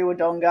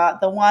Albury-Wodonga,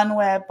 the one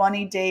where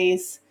Bonnie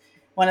Dees,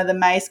 one of the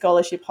May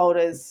scholarship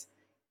holders,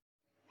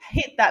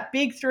 hit that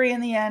big 3 in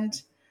the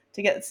end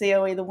to get the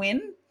COE the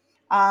win.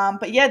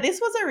 But yeah, this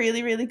was a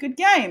really, really good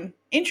game.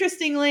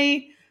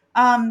 Interestingly,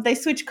 they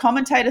switched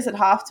commentators at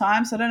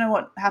halftime, so I don't know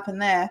what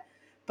happened there.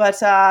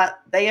 But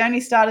they only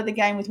started the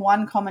game with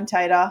one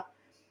commentator,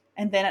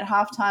 and then at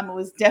halftime it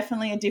was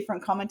definitely a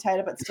different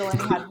commentator, but still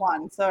only had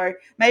one. So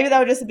maybe they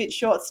were just a bit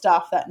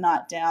short-staffed that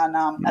night down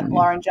at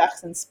Lauren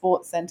Jackson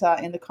Sports Centre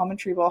in the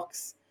commentary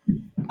box.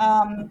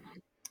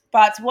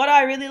 But what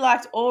I really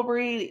liked,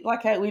 Albury,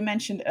 like we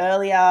mentioned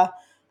earlier,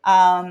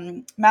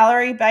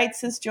 Mallory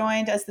Bates has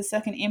joined as the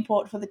second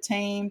import for the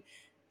team.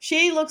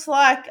 She looks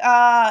like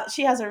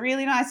she has a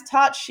really nice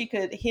touch. She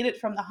could hit it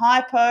from the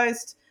high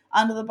post,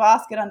 under the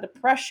basket, under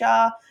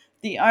pressure.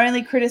 The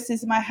only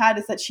criticism I had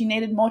is that she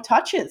needed more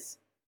touches.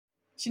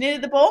 She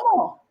needed the ball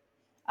more.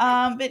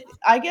 But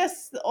I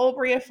guess the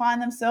Albury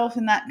find themselves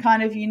in that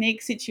kind of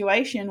unique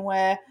situation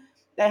where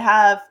they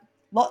have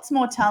lots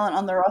more talent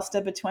on the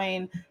roster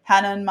between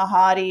Hannon,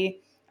 Mahadi,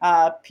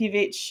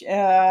 Pivic,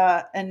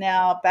 and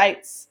now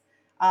Bates.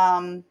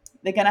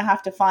 They're going to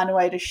have to find a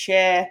way to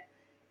share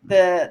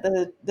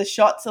the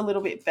shots a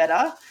little bit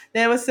better.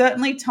 There were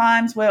certainly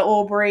times where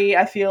Albury,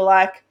 I feel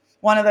like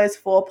one of those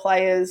 4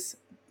 players,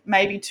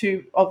 maybe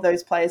 2 of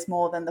those players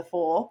more than the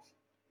 4,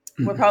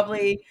 were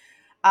probably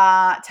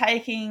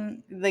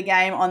taking the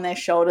game on their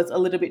shoulders a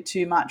little bit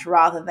too much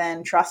rather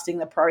than trusting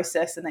the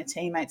process and their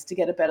teammates to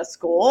get a better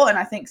score. And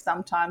I think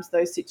sometimes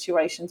those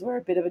situations were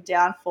a bit of a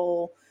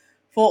downfall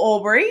for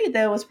Albury.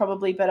 There was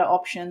probably better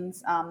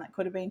options that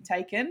could have been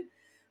taken.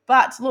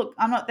 But look,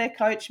 I'm not their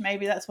coach.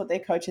 Maybe that's what their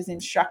coach has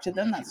instructed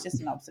them. That's just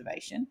an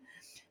observation.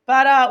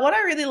 But what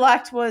I really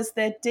liked was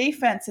their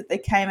defense that they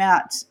came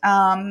out.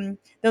 There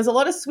was a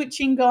lot of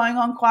switching going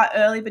on quite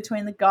early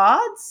between the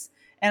guards.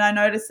 And I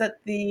noticed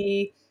that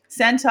the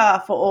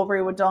center for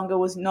Albury-Wodonga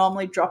was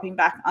normally dropping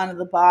back under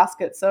the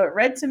basket. So it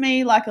read to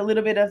me like a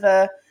little bit of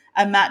a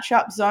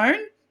matchup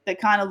zone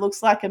that kind of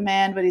looks like a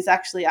man, but is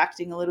actually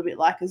acting a little bit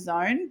like a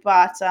zone.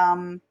 But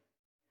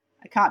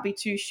I can't be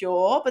too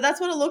sure. But that's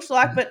what it looks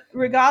like. But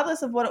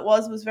regardless of what it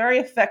was very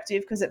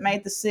effective because it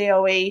made the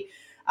COE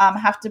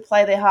have to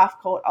play their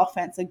half-court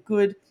offense a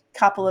good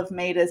couple of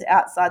meters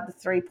outside the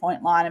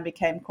three-point line and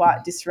became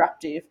quite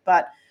disruptive.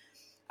 But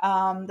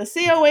the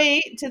COE,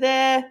 to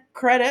their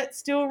credit,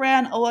 still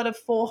ran a lot of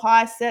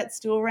 4-high sets,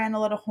 still ran a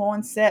lot of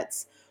horn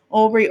sets.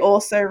 Albury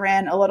also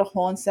ran a lot of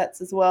horn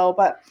sets as well.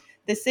 But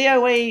the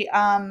COE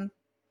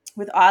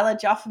with Isla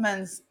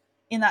Juffermans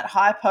in that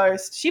high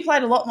post, she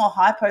played a lot more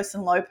high post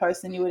and low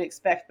post than you would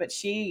expect. But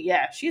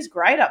she's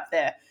great up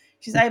there.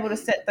 She's able to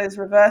set those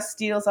reverse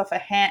steals off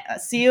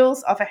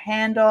seals off a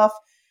handoff.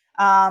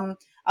 I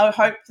would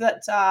hope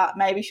that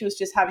maybe she was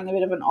just having a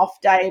bit of an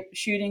off day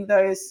shooting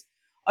those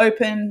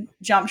open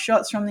jump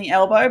shots from the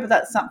elbow, but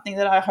that's something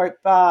that I hope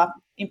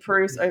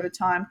improves over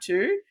time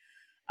too.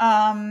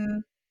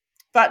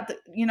 But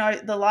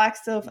the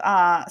likes of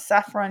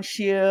Saffron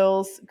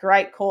Shields,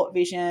 great court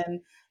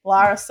vision.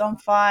 Lara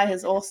Somfai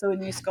is also a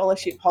new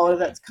scholarship holder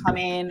that's come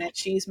in, and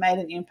she's made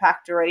an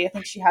impact already. I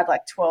think she had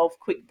like 12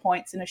 quick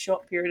points in a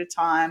short period of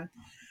time.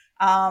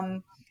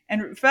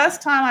 And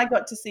first time I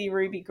got to see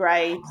Ruby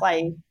Gray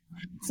play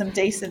some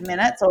decent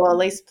minutes, or at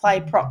least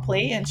play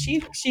properly, and she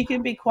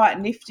can be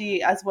quite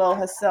nifty as well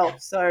herself.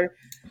 So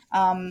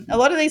a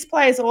lot of these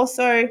players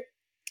also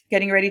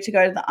getting ready to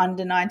go to the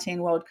Under-19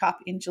 World Cup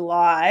in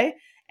July,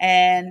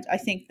 and I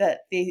think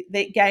that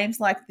the games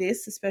like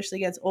this, especially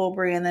against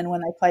Albury and then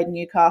when they played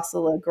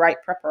Newcastle, are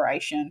great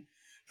preparation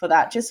for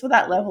that, just for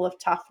that level of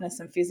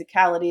toughness and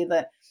physicality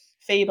that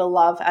FIBA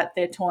love at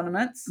their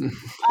tournaments.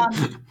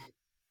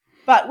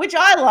 But which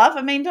I love.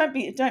 I mean, don't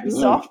be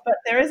soft, but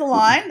there is a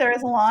line. There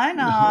is a line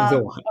of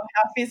how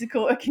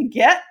physical it can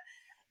get.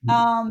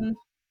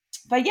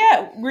 But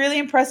yeah, really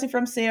impressive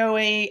from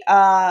COE.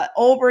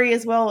 Albury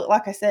as well,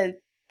 like I said,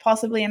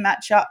 possibly a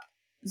matchup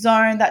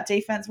zone. That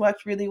defense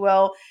worked really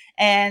well,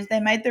 and they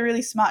made the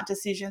really smart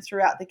decision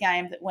throughout the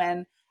game that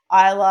when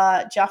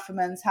Isla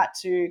Juffermans had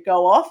to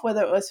go off,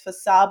 whether it was for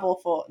sub or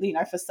for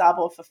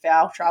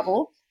foul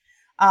trouble,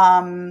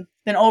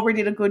 then Albury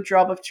did a good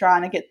job of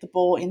trying to get the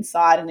ball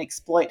inside and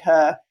exploit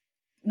her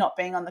not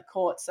being on the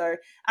court. So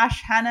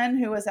Ash Hannon,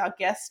 who was our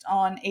guest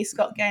on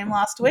Escott game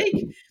last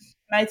week,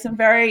 made some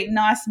very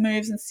nice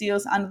moves and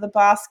steals under the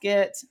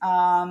basket.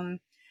 And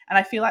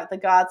I feel like the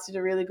guards did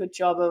a really good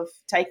job of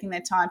taking their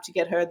time to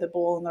get her the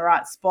ball in the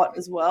right spot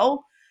as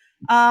well.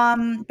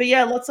 But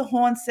yeah, lots of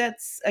horn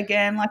sets.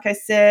 Again, like I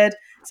said,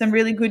 some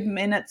really good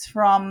minutes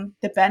from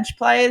the bench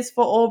players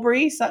for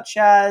Albury, such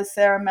as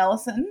Sarah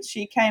Mellison.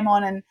 She came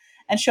on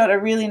and shot a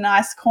really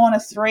nice corner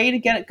three to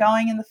get it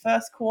going in the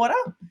first quarter.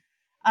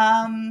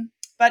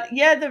 But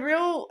yeah,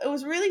 it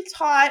was really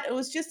tight. It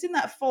was just in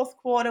that fourth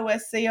quarter where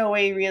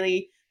COE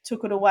really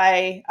took it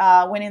away,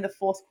 winning the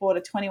fourth quarter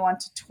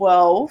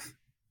 21-12.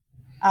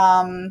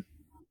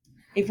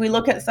 If we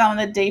look at some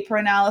of the deeper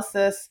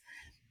analysis,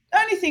 the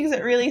only things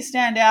that really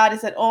stand out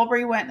is that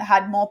Albury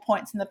had more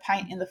points in the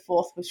paint in the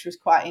fourth, which was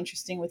quite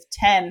interesting, with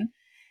 10.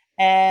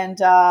 And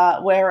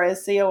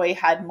whereas COE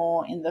had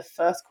more in the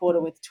first quarter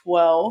with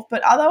 12.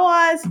 But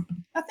otherwise,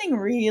 nothing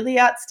really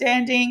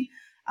outstanding.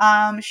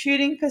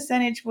 Shooting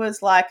percentage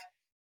was like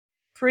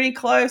pretty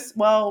close.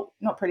 Well,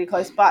 not pretty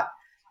close, but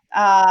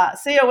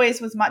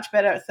COE's was much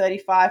better at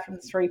 35 from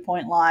the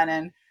three-point line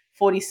and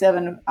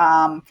 47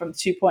 from the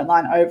two-point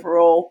line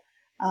overall.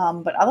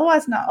 But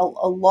otherwise, not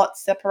a lot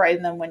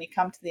separating them when you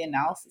come to the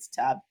analysis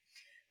tab.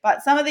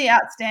 But some of the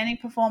outstanding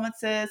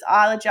performances,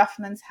 Isla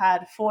Juffermans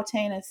had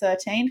 14 and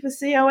 13 for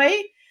COE.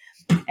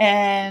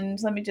 And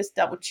let me just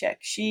double check.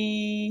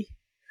 She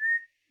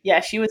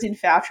was in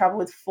foul trouble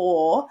with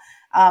 4,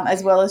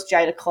 as well as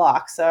Jada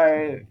Clark.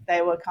 So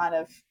they were kind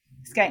of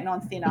skating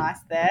on thin ice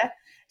there.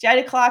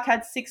 Jada Clark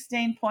had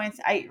 16 points,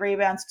 8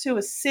 rebounds, 2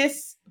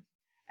 assists.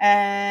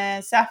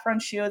 And Saffron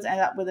Shields ended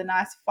up with a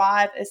nice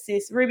 5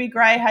 assists. Ruby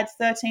Gray had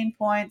 13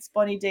 points.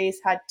 Bonnie Dees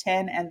had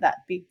 10, and that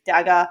big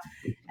dagger.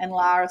 And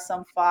Lara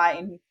Somfai,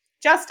 in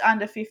just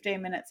under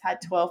 15 minutes,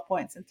 had 12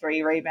 points and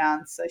 3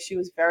 rebounds. So she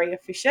was very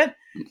efficient.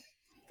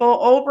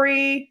 For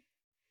Albury,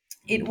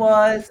 it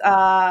was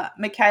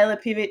Michaela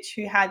Pivic,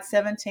 who had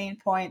 17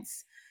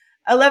 points,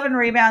 11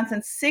 rebounds,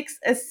 and 6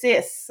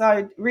 assists.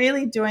 So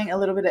really doing a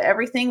little bit of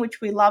everything, which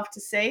we love to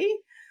see.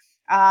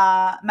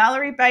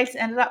 Mallory Bates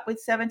ended up with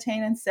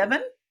 17 and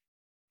 7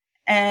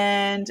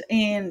 and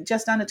in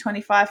just under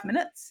 25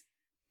 minutes.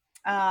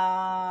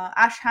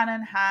 Ash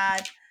Hannon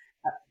had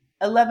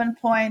 11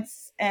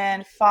 points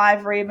and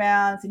 5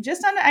 rebounds in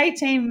just under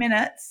 18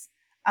 minutes,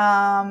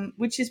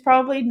 which is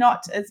probably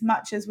not as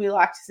much as we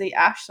like to see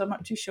Ash, so I'm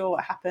not too sure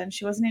what happened.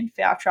 She wasn't in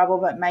foul trouble,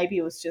 but maybe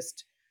it was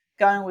just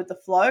going with the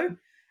flow.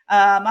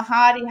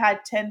 Mahadi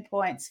had 10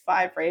 points,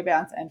 5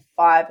 rebounds, and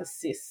 5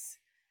 assists.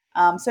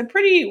 So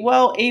pretty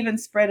well even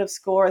spread of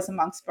scorers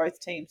amongst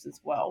both teams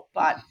as well,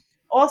 but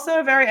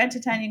also a very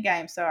entertaining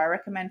game. So I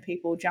recommend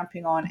people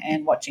jumping on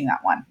and watching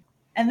that one.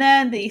 And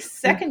then the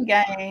second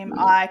game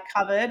I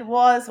covered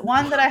was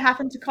one that I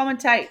happened to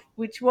commentate,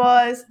 which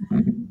was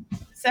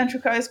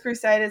Central Coast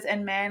Crusaders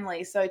and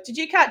Manly. So did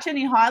you catch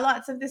any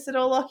highlights of this at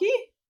all, Lockie?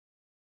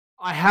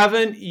 I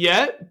haven't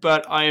yet,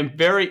 but I am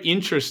very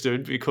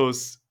interested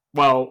because,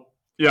 well,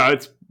 Yeah,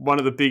 it's one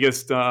of the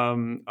biggest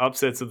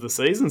upsets of the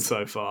season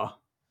so far.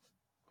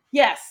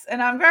 Yes,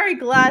 and I'm very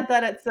glad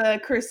that it's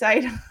the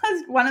Crusaders,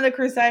 one of the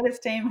Crusaders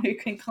team who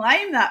can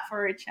claim that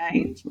for a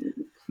change.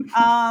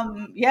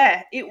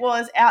 Yeah, it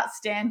was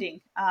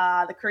outstanding.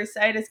 The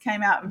Crusaders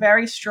came out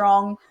very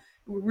strong,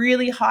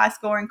 really high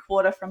scoring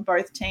quarter from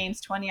both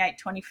teams,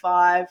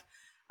 28-25.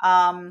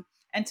 And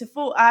I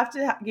have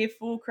to give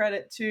full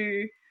credit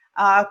to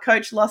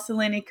Coach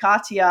Lossalini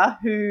Katia,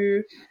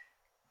 who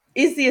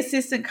is the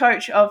assistant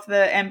coach of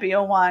the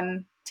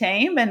NBL1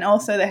 team and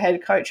also the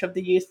head coach of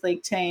the youth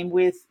league team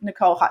with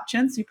Nicole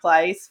Hutchins, who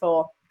plays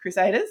for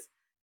Crusaders.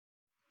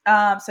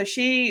 So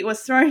she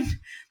was thrown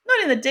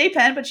not in the deep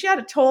end, but she had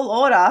a tall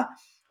order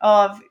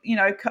of,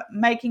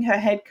 making her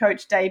head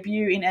coach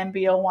debut in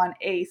NBL 1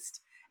 East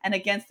and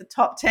against the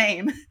top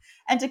team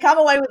and to come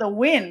away with a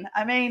win.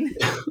 I mean,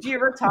 do you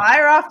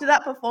retire after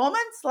that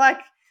performance?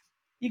 Like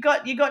you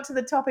got to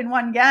the top in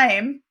one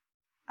game.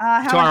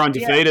 Retire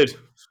undefeated. Yeah,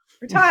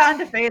 retire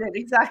undefeated,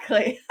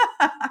 exactly.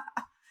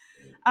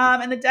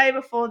 And the day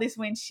before this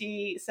win,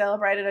 she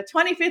celebrated her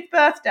 25th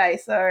birthday.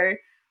 So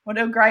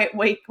what a great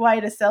way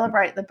to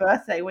celebrate the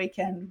birthday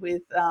weekend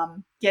with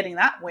getting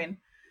that win.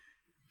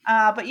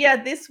 But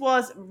yeah, this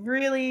was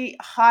really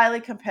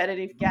highly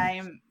competitive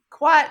game.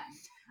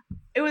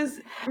 It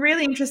was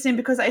really interesting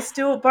because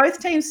both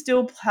teams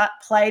still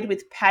played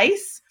with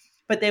pace,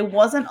 but there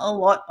wasn't a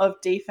lot of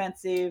there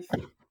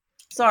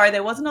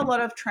wasn't a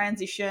lot of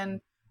transition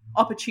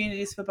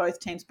opportunities for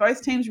both teams.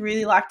 Both teams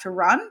really like to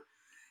run,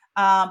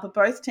 but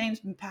both teams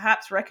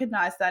perhaps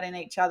recognized that in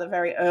each other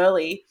very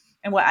early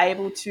and were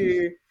able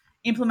to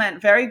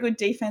implement very good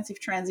defensive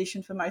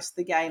transition for most of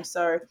the game.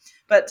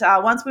 But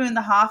once we were in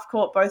the half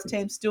court, both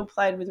teams still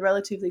played with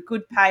relatively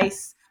good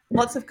pace,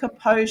 lots of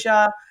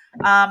composure.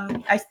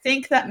 I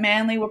think that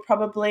Manly were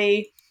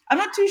I'm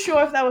not too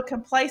sure if they were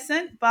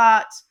complacent,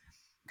 but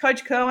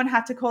Coach Kerwin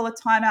had to call a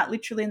timeout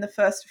literally in the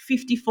first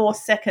 54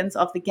 seconds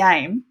of the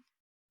game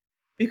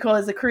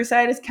because the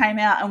Crusaders came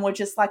out and were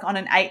just like on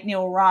an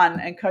 8-0 run,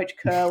 and Coach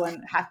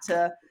Kerwin had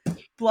to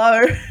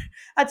blow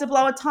a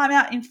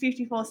timeout in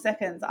 54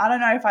 seconds. I don't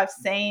know if I've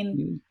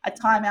seen a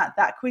timeout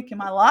that quick in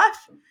my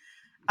life.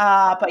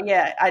 But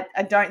yeah, I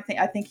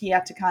think he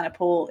had to kind of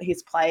pull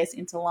his players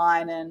into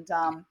line. And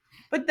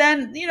but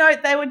then,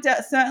 they were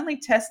certainly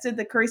tested.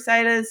 The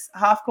Crusaders'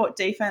 half-court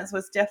defense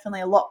was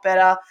definitely a lot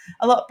better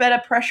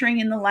pressuring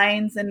in the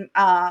lanes and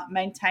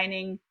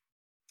maintaining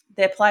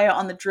their player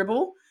on the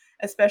dribble,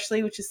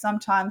 especially, which is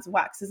sometimes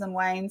waxes and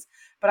wanes.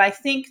 But I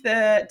think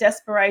the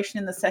desperation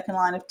in the second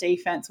line of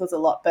defense was a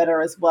lot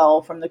better as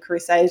well from the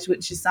Crusaders,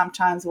 which is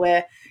sometimes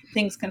where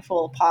things can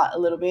fall apart a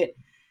little bit.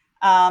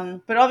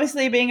 But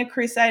obviously being a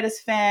Crusaders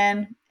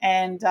fan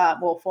and,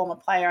 former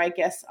player, I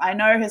guess, I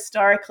know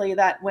historically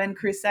that when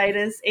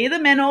Crusaders, either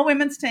men or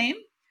women's team,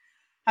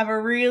 have a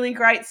really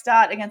great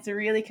start against a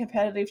really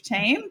competitive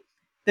team,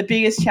 the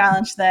biggest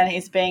challenge then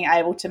is being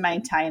able to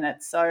maintain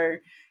it. So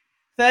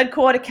third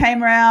quarter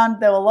came around.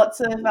 There were lots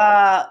of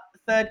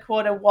third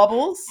quarter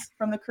wobbles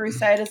from the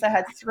Crusaders. They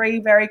had 3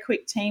 very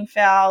quick team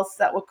fouls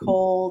that were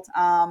called.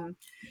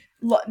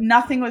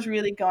 Nothing was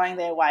really going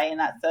their way in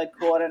that third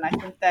quarter, and I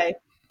think they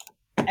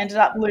ended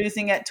up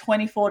losing it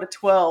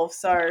 24-12.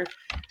 So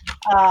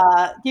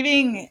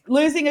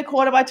losing a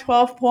quarter by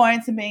 12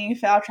 points and being in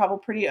foul trouble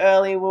pretty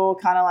early, we were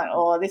kind of like,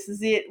 oh, this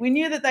is it. We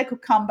knew that they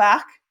could come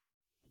back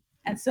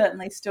and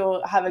certainly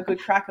still have a good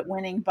crack at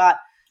winning, but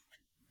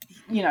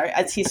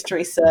as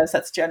history serves,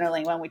 that's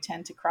generally when we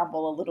tend to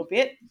crumble a little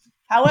bit.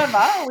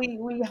 However,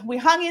 we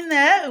hung in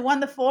there. We won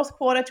the fourth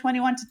quarter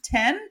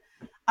 21-10.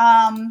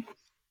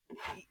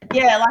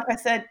 Like I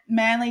said,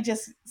 Manly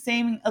just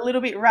seemed a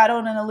little bit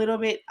rattled and a little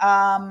bit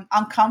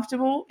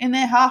uncomfortable in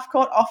their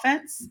half-court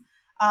offense.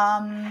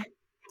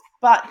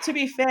 But to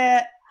be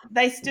fair,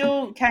 they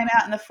still came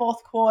out in the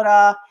fourth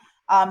quarter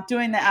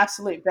doing their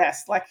absolute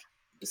best. Like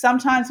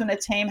sometimes when a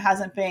team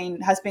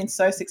has been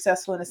so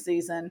successful in a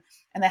season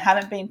and they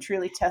haven't been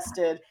truly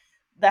tested,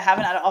 they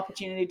haven't had an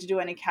opportunity to do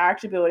any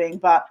character building.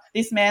 But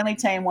this Manly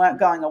team weren't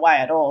going away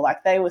at all.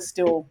 Like they were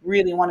still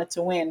really wanted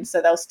to win.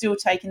 So they were still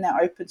taking their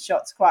open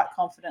shots quite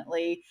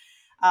confidently.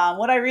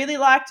 What I really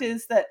liked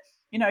is that,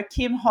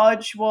 Kim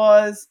Hodge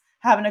was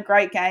having a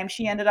great game.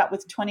 She ended up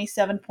with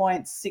 27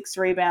 points, 6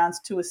 rebounds,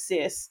 2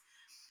 assists.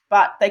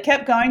 But they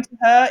kept going to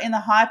her in the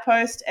high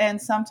post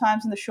and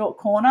sometimes in the short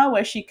corner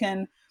where she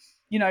can,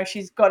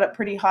 she's got a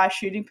pretty high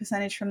shooting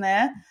percentage from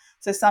there.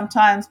 So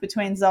sometimes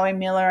between Zoe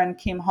Miller and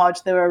Kim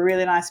Hodge, there were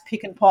really nice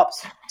pick and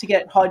pops to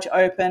get Hodge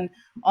open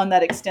on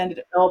that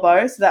extended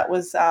elbow. So that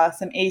was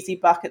some easy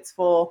buckets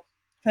for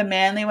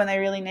Manly when they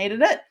really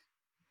needed it.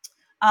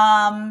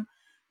 And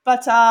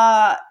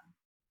I'll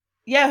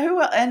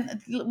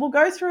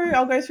go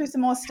through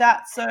some more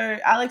stats. So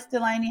Alex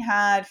Delaney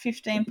had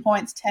 15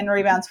 points, 10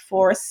 rebounds,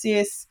 4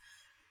 assists.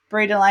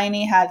 Brie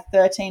Delaney had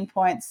 13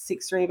 points,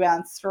 6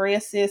 rebounds, 3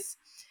 assists.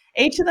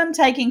 Each of them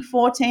taking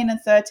 14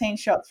 and 13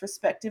 shots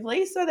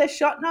respectively. So their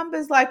shot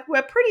numbers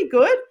were pretty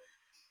good.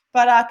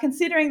 But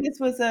considering this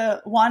was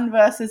a 1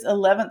 versus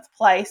 11th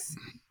place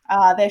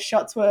Their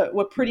shots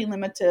were pretty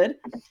limited.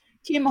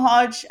 Kim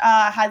Hodge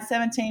had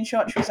 17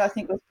 shots, which I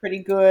think was pretty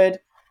good.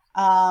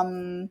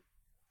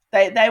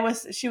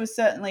 She was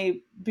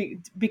certainly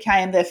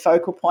became their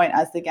focal point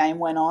as the game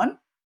went on.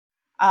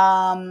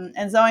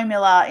 And Zoe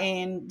Miller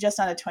in just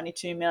under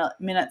 22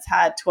 minutes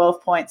had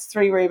 12 points,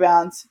 3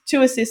 rebounds,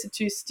 2 assists and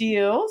 2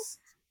 steals.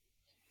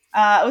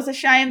 It was a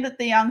shame that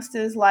the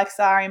youngsters like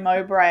Sari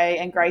Mowbray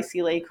and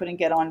Gracie Lee couldn't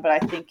get on, but I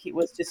think it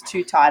was just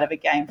too tight of a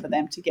game for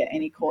them to get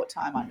any court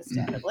time,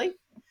 understandably.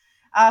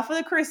 For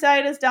the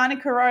Crusaders,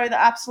 Danica Rowe, the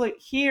absolute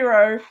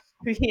hero,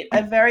 who hit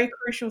a very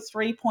crucial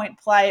 3-point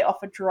play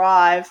off a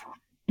drive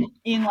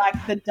in like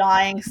the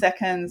dying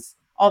seconds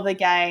of the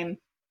game.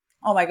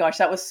 Oh my gosh,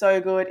 that was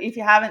so good. If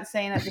you haven't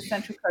seen it, the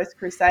Central Coast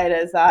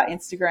Crusaders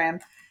Instagram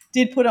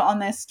did put it on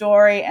their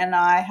story, and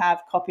I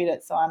have copied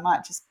it, so I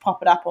might just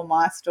pop it up on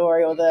my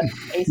story or the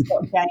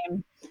eSport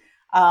game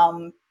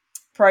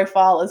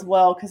profile as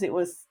well, because it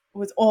was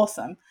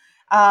awesome.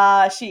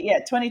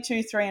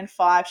 22, 3 and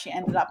 5 she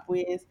ended up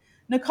with.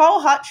 Nicole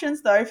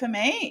Hutchins, though, for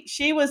me,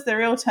 she was the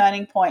real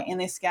turning point in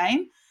this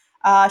game.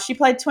 She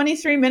played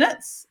 23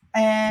 minutes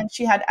and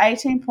she had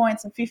 18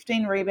 points and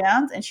 15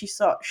 rebounds, and she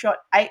shot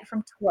 8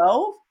 from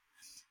 12.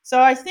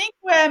 So I think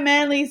where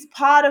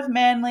part of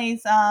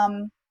Manly's,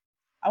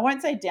 I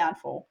won't say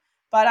downfall,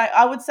 but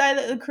I would say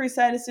that the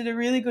Crusaders did a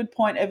really good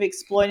point of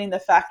exploiting the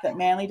fact that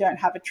Manly don't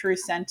have a true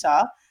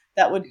centre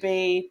that would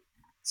be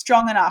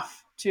strong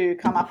enough to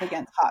come up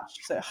against Hutch.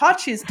 So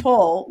Hutch is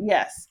tall,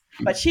 yes,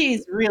 but she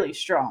is really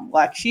strong.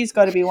 Like, she's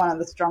got to be one of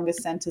the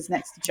strongest centres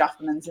next to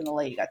Jufferman's in the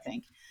league, I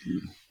think.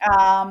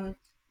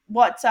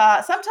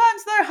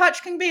 Sometimes though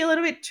Hutch can be a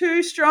little bit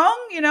too strong,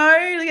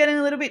 getting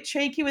a little bit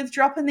cheeky with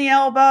dropping the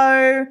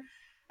elbow,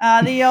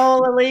 the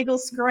old illegal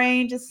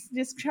screen,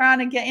 just trying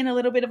to get in a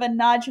little bit of a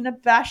nudge and a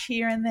bash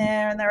here and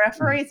there, and the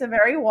referees are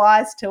very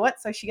wise to it,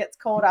 so she gets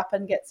called up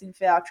and gets in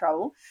foul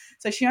trouble.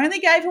 So she only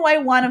gave away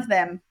one of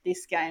them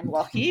this game,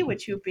 Lockie,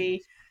 which you'll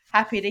be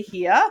happy to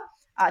hear.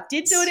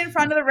 Did do it in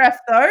front of the ref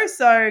though,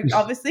 so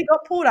obviously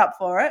got pulled up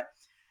for it.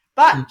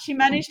 But she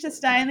managed to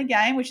stay in the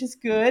game, which is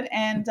good.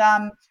 And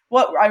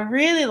what I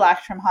really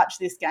liked from Hutch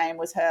this game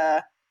was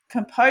her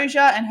composure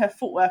and her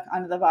footwork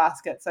under the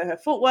basket. So her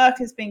footwork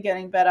has been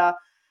getting better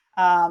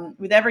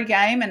with every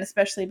game, and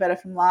especially better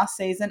from last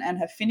season, and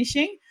her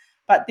finishing.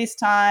 But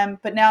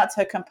now it's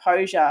her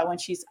composure. When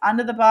she's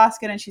under the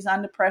basket and she's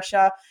under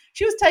pressure,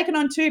 she was taking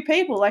on 2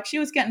 people. Like, she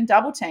was getting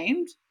double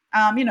teamed.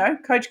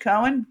 Coach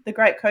Cohen, the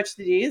great coach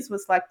that he is,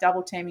 was like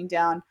double teaming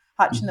down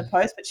Hutch in the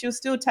post, but she was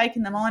still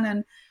taking them on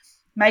and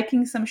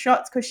making some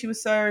shots because she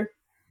was so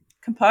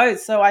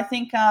composed. So I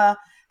think that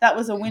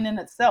was a win in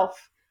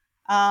itself.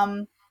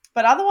 But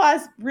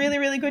otherwise, really,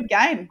 really good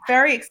game.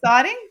 Very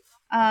exciting.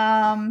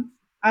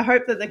 I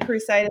hope that the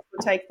Crusaders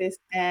will take this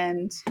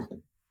and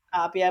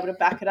be able to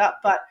back it up.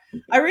 But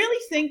I really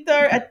think,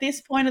 though, at this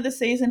point of the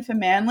season for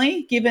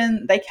Manly,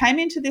 given they came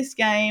into this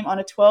game on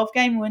a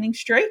 12-game winning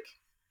streak,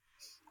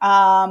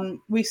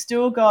 we've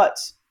still got,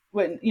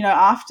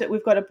 after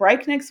we've got a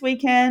break next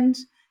weekend,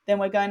 then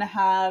we're going to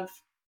have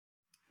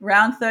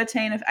round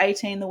 13 of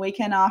 18 the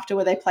weekend after,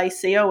 where they play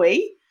COE.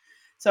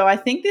 So I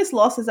think this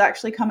loss has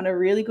actually come at a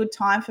really good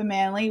time for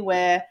Manly,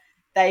 where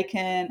they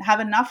can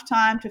have enough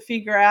time to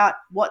figure out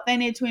what they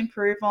need to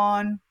improve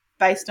on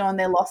based on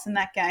their loss in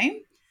that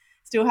game.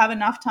 Still have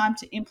enough time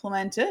to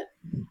implement it.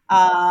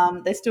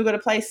 They still got to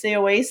play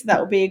COE, so that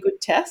will be a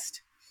good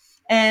test.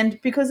 And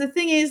because the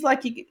thing is,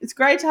 like, it's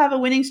great to have a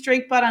winning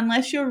streak, but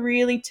unless you're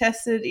really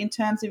tested in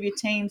terms of your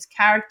team's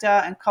character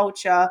and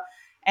culture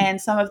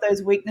and some of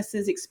those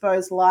weaknesses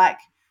exposed, like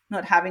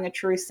not having a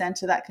true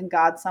centre that can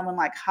guard someone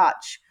like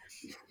Hutch,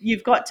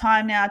 you've got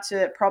time now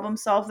to problem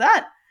solve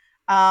that.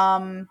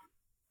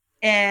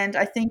 And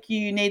I think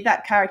you need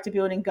that character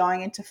building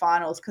going into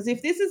finals, because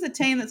if this is a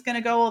team that's going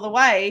to go all the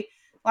way,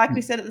 like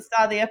we said at the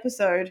start of the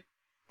episode,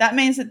 that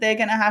means that they're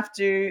going to have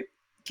to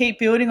keep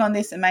building on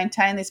this and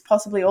maintain this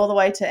possibly all the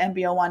way to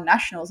NBL 1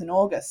 Nationals in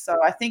August.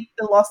 So I think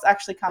the loss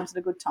actually comes at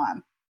a good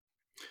time.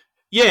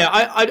 Yeah,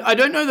 I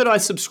don't know that I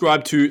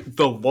subscribe to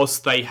the loss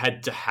they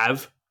had to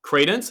have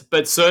credence,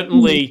 but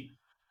certainly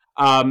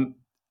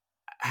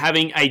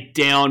having a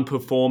down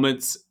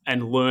performance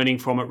and learning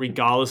from it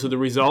regardless of the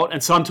result.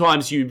 And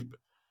sometimes you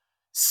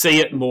see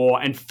it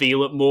more and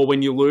feel it more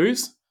when you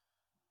lose.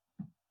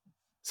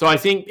 So I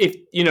think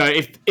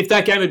if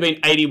that game had been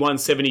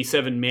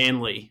 81-77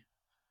 Manly,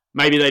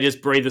 maybe they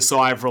just breathe a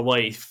sigh of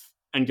relief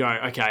and go,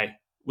 okay, it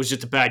was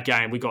just a bad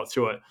game, we got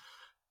through it.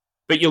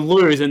 But you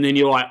lose and then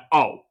you're like,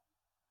 oh,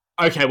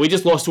 okay, we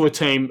just lost to a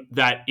team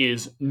that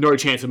is no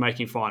chance of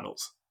making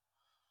finals.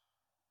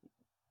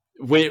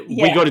 We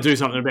got to do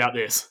something about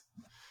this.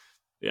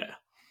 Yeah.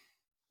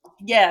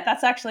 Yeah,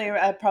 that's actually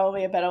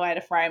probably a better way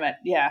to frame it.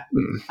 Yeah.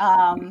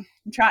 The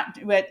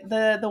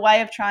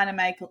way of trying to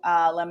make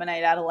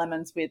lemonade out of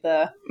lemons with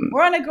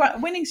we're on a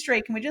winning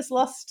streak and we just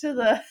lost to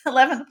the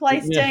 11th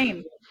place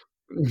team.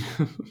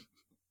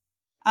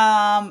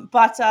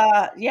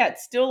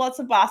 It's still lots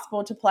of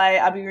basketball to play.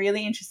 I'd be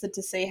really interested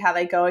to see how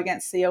they go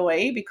against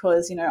COE,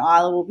 because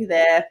Isla will be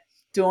there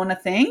doing a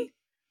thing.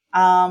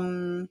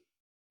 But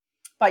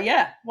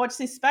yeah, watch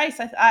this space.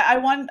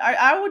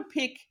 I would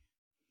pick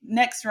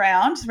next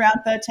round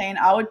 13.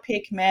 I would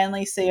pick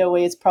Manly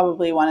COE as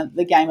probably one of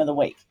the game of the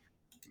week.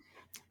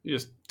 You're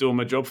just doing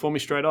my job for me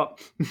straight up.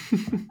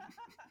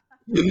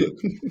 Did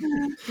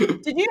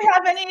you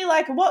have any,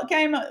 what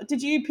game,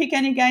 did you pick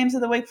any games of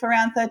the week for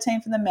round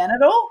 13 for the men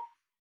at all?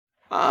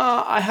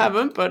 I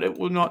haven't, but it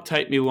will not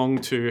take me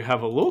long to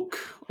have a look.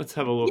 Let's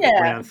have a look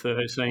at round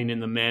 13 in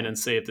the men and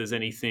see if there's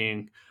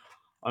anything.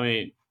 I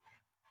mean,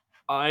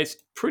 I'm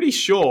pretty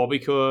sure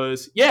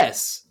because,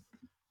 yes.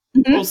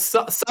 Mm-hmm. Well,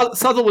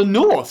 Sutherland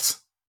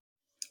North.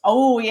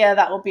 Oh, yeah,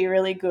 that will be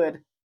really good.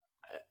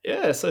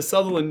 Yeah, so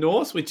Sutherland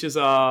North, which is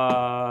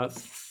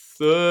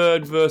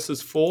third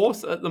versus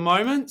fourth at the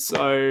moment.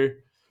 So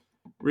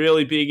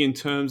really big in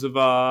terms of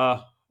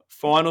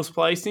finals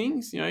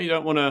placings. You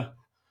don't want to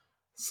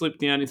slip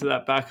down into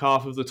that back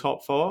half of the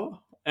top four.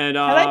 And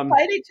have they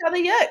played each other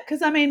yet?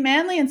 Because,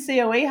 Manly and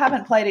COE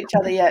haven't played each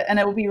other yet, and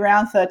it will be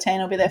round 13.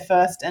 It'll be their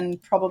first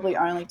and probably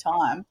only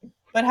time.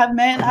 But have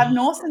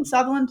North and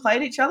Sutherland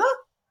played each other?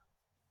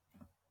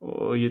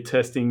 Oh, you're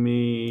testing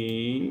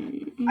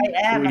me. I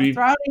am. I'm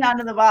throwing you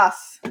under the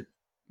bus.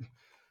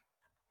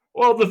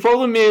 Well, the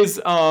problem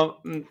is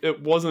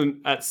it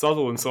wasn't at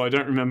Sutherland, so I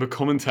don't remember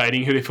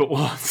commentating it if it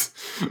was.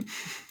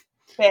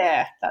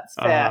 Fair. That's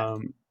fair.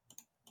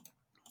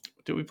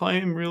 Did we play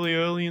him really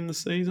early in the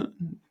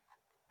season?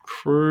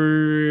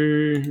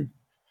 Crew.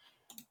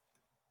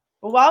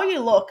 Well, while you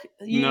look,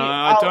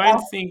 I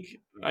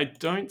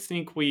don't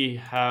think we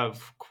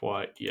have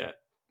quite yet.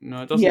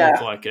 No, it doesn't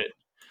look like it.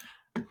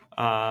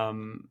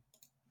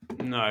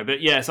 No,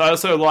 but yes, I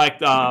also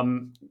liked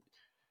Canberra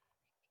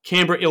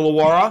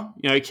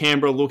Illawarra.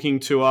 Canberra looking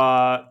to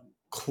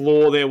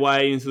claw their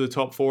way into the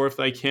top four if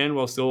they can,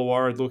 whilst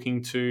Illawarra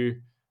looking to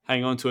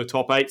hang on to a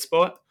top 8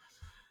 spot.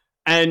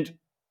 And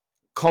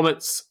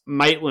Comets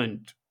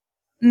Maitland.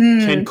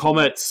 Can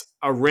Comets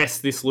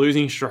arrest this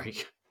losing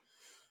streak?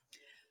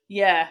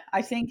 Yeah,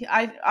 I think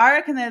I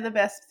reckon they're the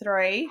best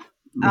 3,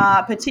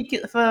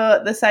 particularly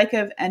for the sake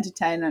of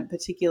entertainment,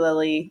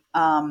 particularly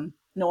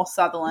North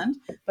Sutherland.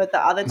 But the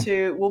other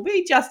 2 will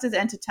be just as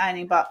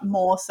entertaining, but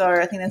more so.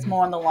 I think there's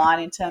more on the line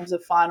in terms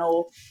of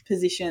finals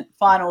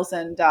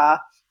and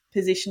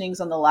positionings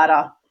on the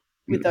ladder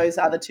with those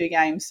other 2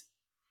 games.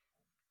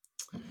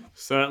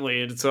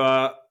 Certainly, it's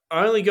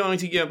only going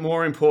to get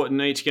more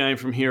important each game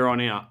from here on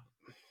out.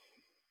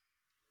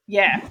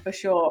 Yeah, for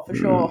sure. For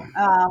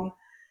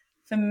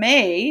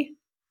me,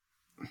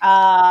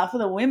 for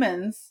the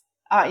women's,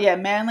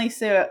 Manly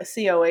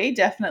COE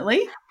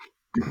definitely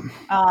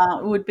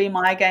would be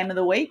my game of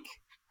the week.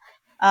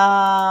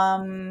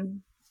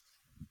 Apparently,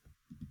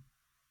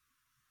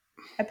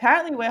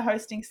 we're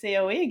hosting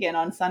COE again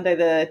on Sunday,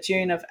 the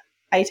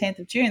 18th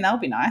of June. That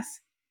would be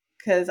nice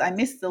because I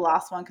missed the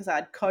last one because I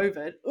had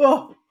COVID.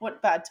 Oh,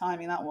 what bad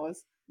timing that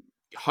was.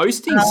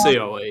 Hosting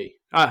COE?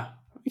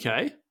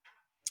 Okay.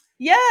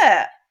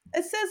 Yeah.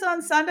 It says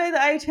on Sunday the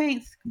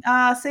 18th,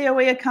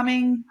 COE are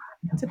coming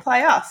to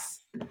play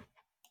us.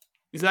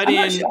 Is that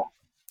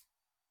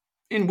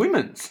in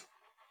women's?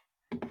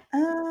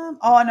 No,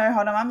 hold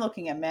on. I'm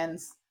looking at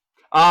men's.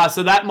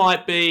 So that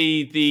might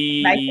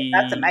be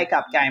that's a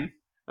makeup game.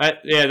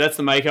 That's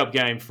the makeup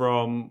game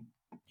from,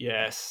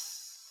 yes.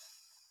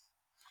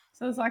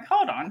 So it's like,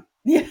 hold on.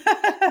 Yeah.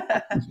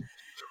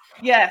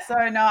 Yeah, so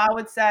no, I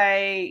would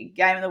say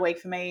game of the week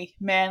for me,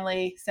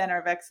 Manly, Centre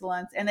of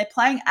Excellence. And they're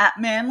playing at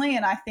Manly,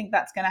 and I think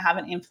that's going to have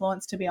an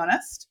influence, to be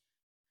honest.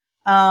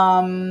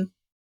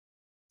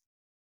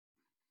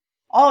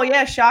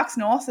 Sharks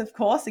North, of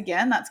course,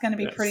 again. That's going to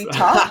be pretty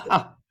tough.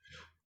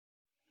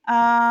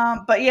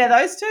 But yeah,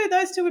 those two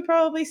would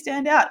probably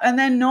stand out. And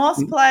then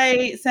North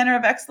play Centre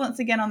of Excellence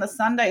again on the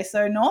Sunday.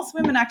 So North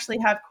women actually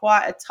have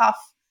quite a tough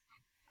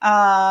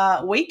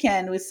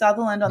weekend with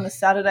Sutherland on the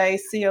Saturday,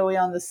 COE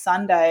on the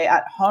Sunday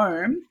at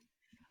home.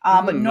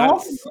 But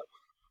North's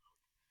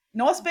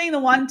being the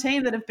one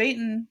team that have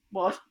beaten,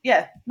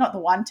 not the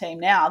one team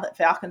now that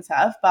Falcons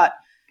have, but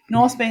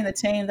North's being the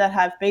team that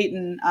have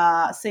beaten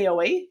COE.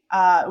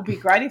 It would be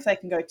great if they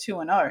can go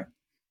 2-0.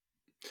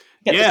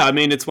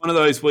 It's one of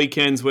those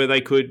weekends where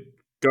they could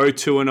go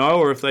 2-0,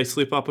 or if they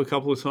slip up a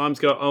couple of times,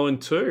 go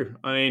 0-2.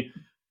 I mean,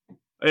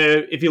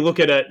 if you look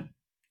at it,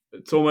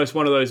 it's almost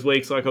one of those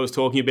weeks like I was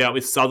talking about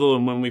with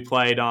Sutherland when we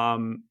played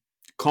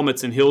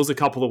Comets and Hills a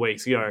couple of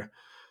weeks ago.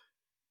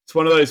 It's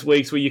one of those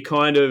weeks where you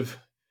kind of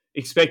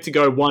expect to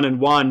go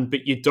 1-1,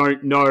 but you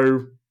don't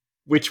know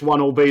which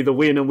one will be the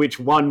win and which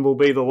one will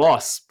be the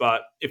loss.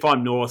 But if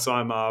I'm North,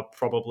 I'm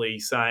probably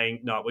saying,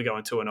 no, we're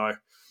going 2-0.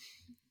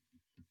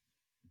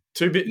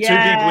 Two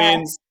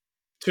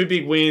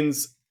big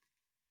wins,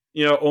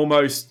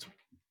 almost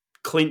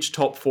clinch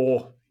top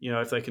 4,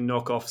 if they can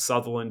knock off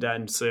Sutherland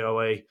and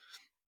COE.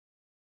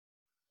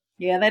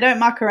 Yeah, they don't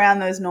muck around,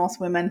 those North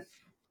women.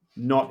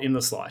 Not in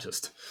the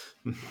slightest.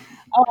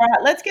 All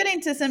right, let's get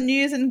into some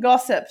news and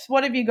gossips.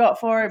 What have you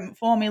got for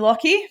me,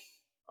 Lockie?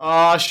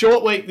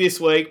 Short week this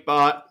week,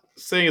 but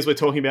seeing as we're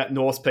talking about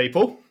Norse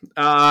people,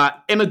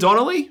 Emma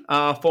Donnelly,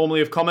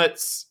 formerly of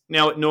Comets,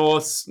 now at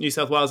Norse, New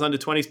South Wales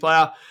under-20s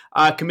player,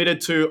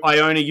 committed to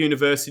Iona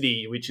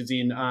University, which is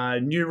in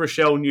New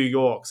Rochelle, New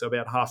York, so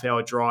about a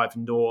half-hour drive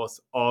north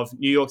of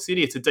New York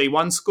City. It's a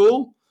D1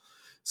 school,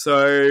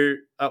 so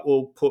that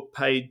will put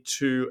paid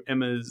to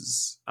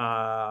Emma's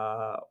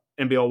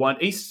NBL 1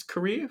 East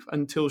career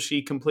until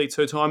she completes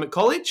her time at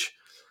college.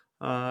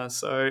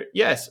 So,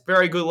 yes,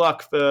 very good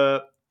luck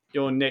for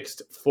your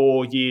next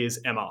 4 years,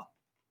 Emma.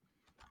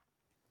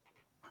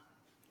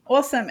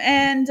 Awesome.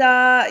 And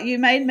you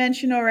made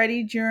mention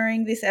already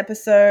during this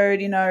episode,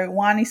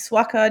 Wani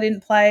Swaka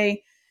didn't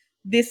play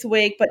this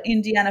week, but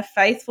Indiana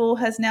Faithful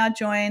has now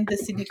joined the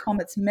Sydney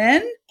Comets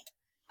men,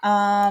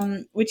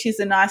 which is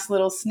a nice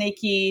little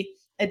sneaky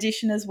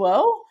addition as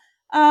well.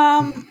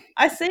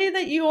 I see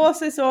that you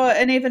also saw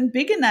an even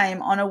bigger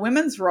name on a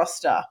women's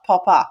roster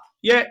pop up.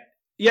 Yeah,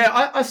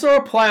 I saw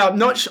a player. I'm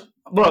not sure.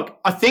 Look,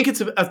 I think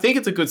it's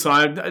a good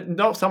sign.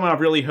 Not someone I've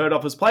really heard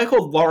of. It's a player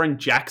called Lauren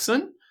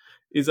Jackson.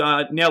 Is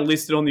now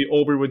listed on the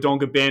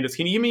Albury-Wodonga Bandits.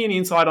 Can you give me an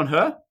insight on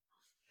her?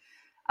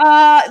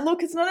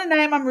 Look, it's not a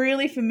name I'm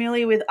really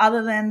familiar with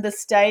other than the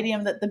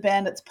stadium that the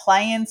Bandits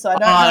play in, so I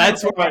don't know.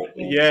 That's right.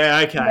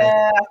 Yeah, okay.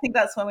 Yeah, I think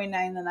that's where we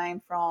named the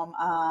name from.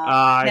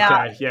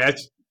 Okay. Yeah, it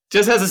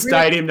just has a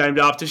stadium named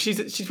after.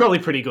 She's probably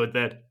pretty good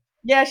then.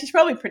 Yeah, she's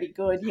probably pretty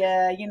good.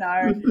 Yeah,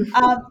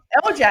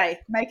 LJ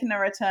making a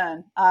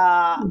return.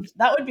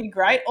 That would be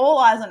great. All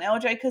eyes on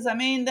LJ because,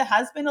 there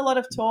has been a lot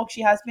of talk.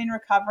 She has been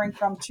recovering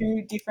from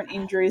 2 different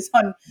injuries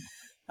on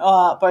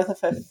both of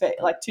her feet,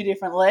 like 2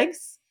 different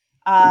legs.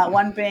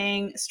 One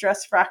being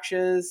stress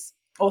fractures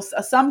or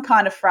some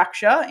kind of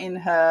fracture in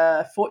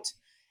her foot,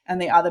 and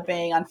the other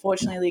being,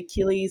 unfortunately, the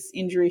Achilles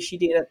injury she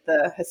did at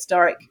the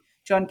historic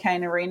John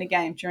Cain Arena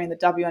game during the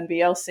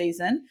WNBL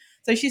season.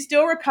 So she's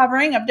still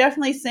recovering. I've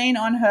definitely seen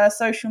on her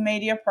social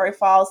media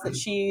profiles that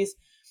she's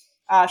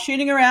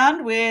shooting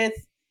around with,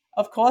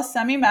 of course,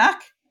 Sammy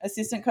Mack,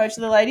 assistant coach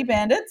of the Lady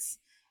Bandits.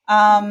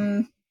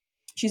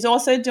 She's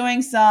also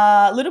doing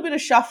a little bit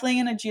of shuffling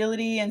and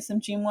agility and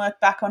some gym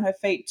work back on her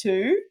feet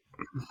too.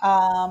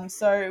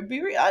 So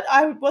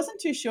I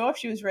wasn't too sure if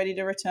she was ready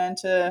to return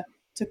to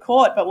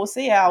court, but we'll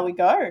see how we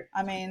go.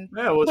 Put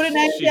her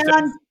name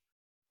down,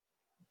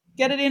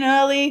 get it in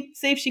early,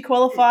 see if she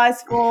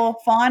qualifies for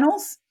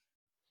finals.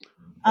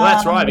 Well,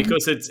 that's right,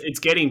 because it's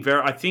getting very.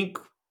 I think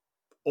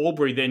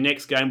Albury, their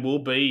next game will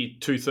be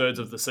 2/3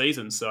 of the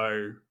season,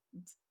 so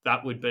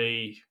that would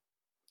be,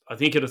 I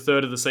think, at a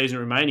third of the season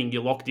remaining,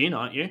 you're locked in,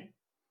 aren't you?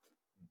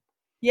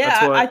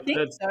 Yeah, I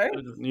think so. That's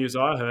the news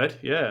I heard.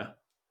 Yeah,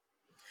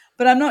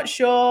 but I'm not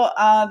sure.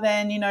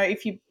 Then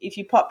if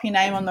you pop your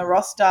name on the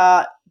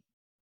roster,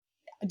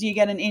 do you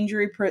get an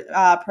injury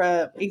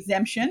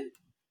exemption?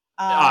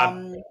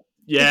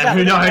 Yeah,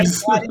 who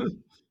knows?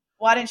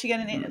 Why didn't she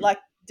get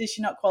did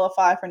she not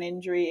qualify for an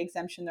injury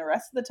exemption the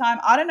rest of the time?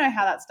 I don't know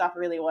how that stuff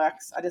really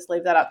works. I just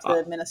leave that up to the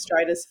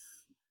administrators.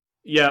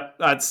 Yeah,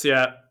 that's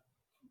we'll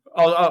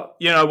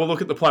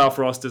look at the playoff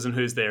rosters and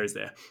who's there is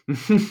there.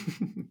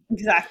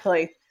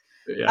 Exactly.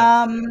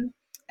 Yeah.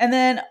 And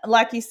then,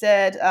 like you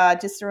said,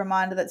 just a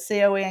reminder that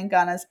COE and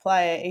Gunners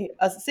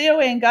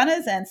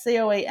and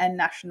COE and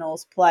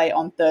Nationals play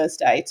on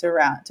Thursday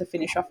to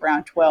finish off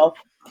round 12.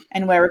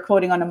 And we're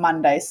recording on a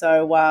Monday,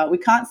 so we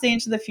can't see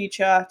into the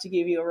future to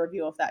give you a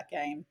review of that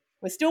game.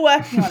 We're still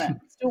working on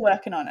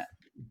it.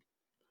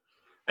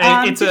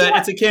 And it's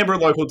a Canberra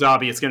local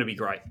derby. It's going to be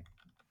great.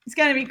 It's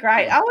going to be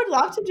great. I would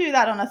love to do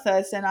that on a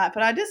Thursday night,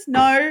 but I just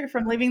know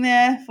from living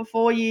there for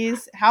 4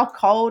 years how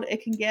cold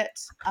it can get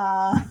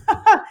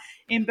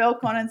in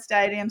Belconnen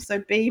Stadium,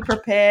 so be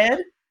prepared.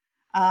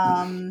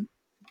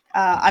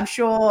 I'm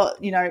sure,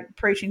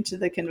 preaching to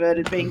the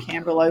converted being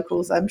Canberra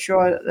locals, I'm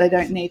sure they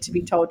don't need to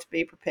be told to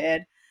be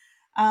prepared.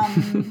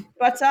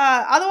 But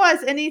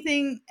otherwise,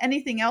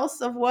 anything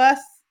else of worth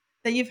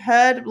that you've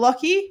heard,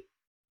 Lockie?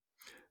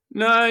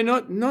 No,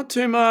 not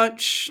too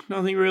much.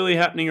 Nothing really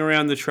happening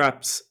around the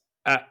traps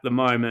at the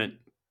moment.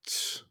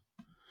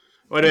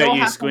 What about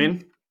you,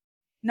 Squin?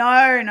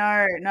 No,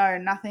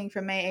 nothing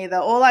from me either.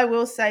 All I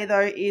will say,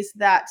 though, is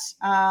that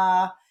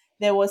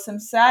there was some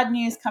sad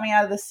news coming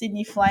out of the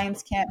Sydney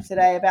Flames camp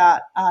today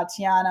about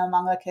Tiana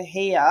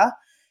Mangakahia,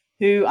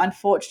 who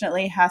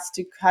unfortunately has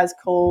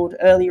called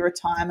early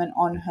retirement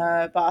on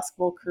her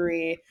basketball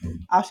career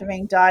after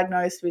being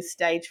diagnosed with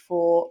stage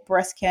 4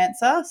 breast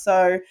cancer.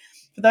 So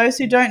for those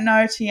who don't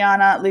know,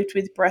 Tiana lived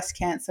with breast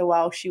cancer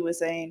while she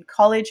was in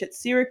college at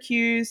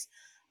Syracuse.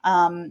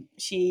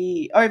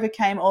 She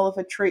overcame all of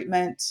her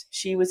treatment.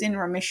 She was in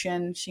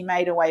remission. She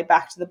made her way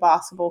back to the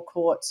basketball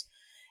court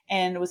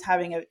and was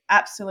having an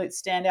absolute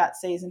standout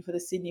season for the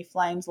Sydney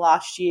Flames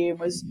last year and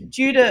was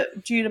due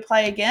to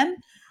play again.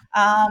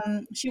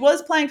 She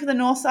was playing for the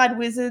Northside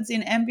Wizards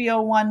in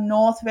NBL 1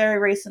 North very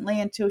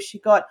recently until she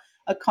got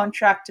a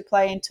contract to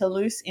play in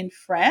Toulouse in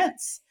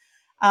France.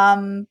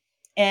 And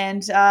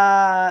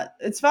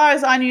as far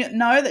as I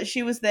know that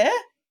she was there.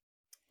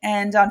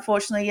 And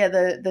unfortunately,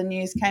 the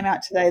news came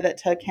out today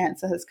that her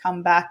cancer has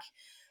come back.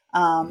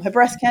 Her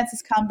breast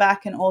cancer's come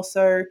back and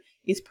also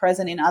is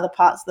present in other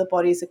parts of the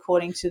bodies,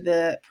 according to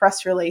the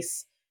press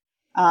release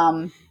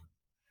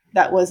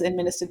that was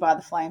administered by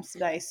the Flames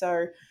today.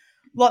 So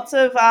lots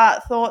of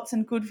thoughts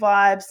and good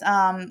vibes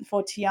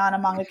for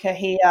Tiana Mangaka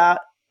here.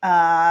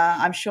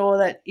 I'm sure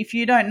that if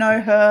you don't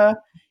know her,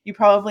 you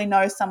probably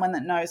know someone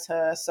that knows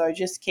her. So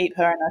just keep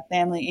her and her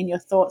family in your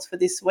thoughts for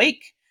this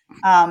week,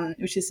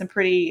 which is some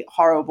pretty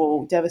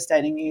horrible,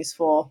 devastating news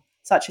for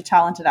such a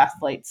talented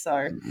athlete.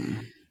 So,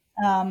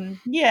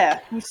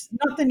 it's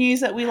not the news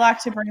that we like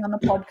to bring on the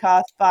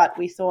podcast, but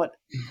we thought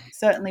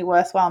certainly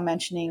worthwhile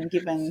mentioning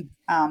given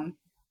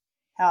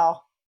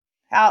how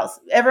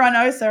everyone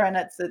knows her, and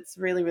it's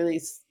really,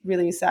 really,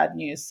 really sad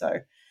news. So,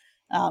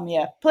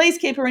 please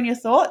keep her in your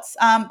thoughts.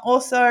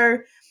 Also,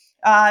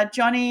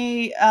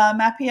 Johnny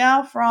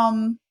Mapiau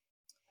from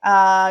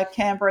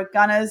Canberra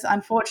Gunners,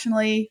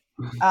 unfortunately,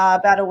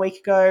 about a week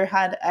ago,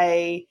 had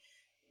a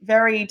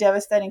very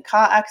devastating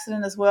car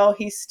accident as well.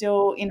 He's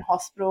still in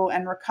hospital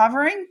and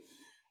recovering.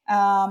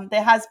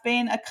 There has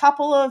been a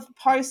couple of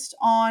posts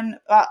on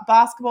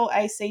Basketball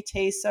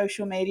ACT's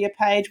social media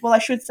page. Well, I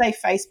should say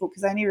Facebook,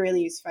 because I only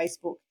really use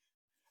Facebook,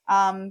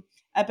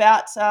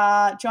 about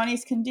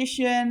Johnny's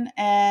condition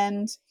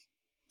and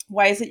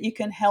ways that you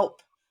can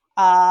help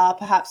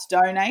perhaps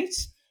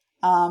donate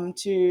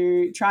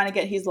to trying to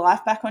get his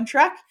life back on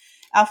track.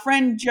 Our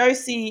friend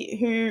Josie,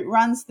 who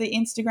runs the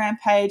Instagram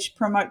page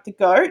Promote the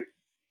GOAT,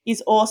 is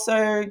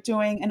also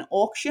doing an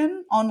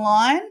auction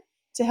online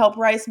to help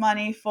raise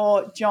money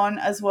for John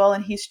as well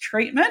in his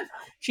treatment.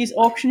 She's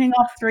auctioning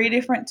off 3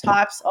 different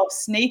types of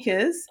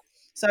sneakers.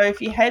 So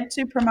if you head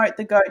to Promote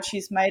the GOAT,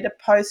 she's made a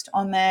post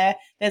on there.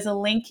 There's a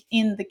link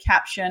in the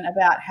caption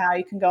about how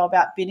you can go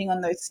about bidding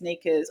on those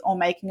sneakers or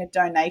making a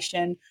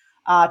donation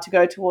to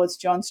go towards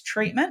John's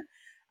treatment.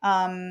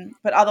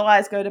 But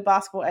otherwise, go to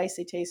Basketball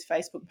ACT's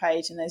Facebook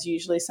page, and there's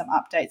usually some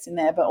updates in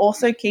there, but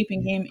also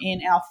keeping him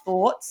in our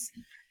thoughts,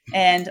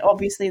 and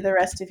obviously the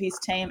rest of his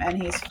team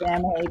and his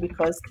family,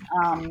 because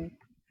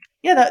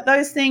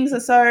those things are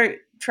so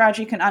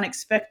tragic and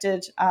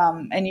unexpected,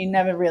 and you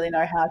never really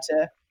know how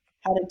to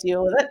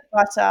deal with it.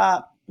 But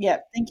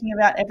thinking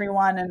about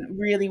everyone and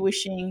really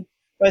wishing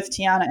both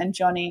Tiana and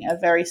Johnny a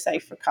very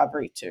safe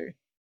recovery too.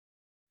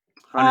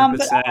 100%.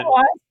 But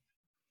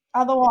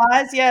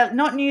otherwise,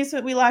 not news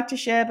that we like to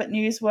share, but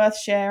news worth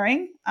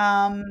sharing.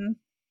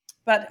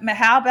 But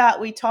how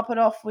about we top it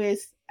off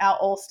with our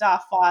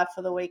All-Star 5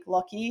 for the week,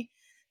 Lockie?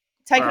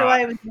 Take it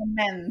away with the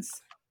men's.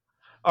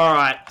 All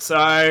right.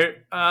 So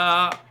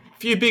a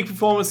few big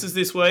performances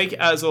this week,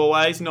 as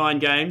always, 9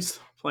 games,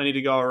 plenty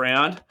to go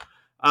around.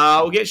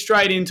 We'll get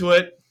straight into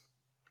it.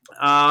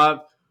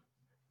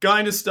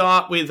 Going to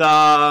start with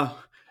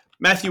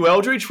Matthew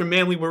Eldridge from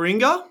Manly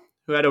Warringah,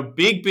 who had a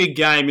big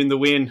game in the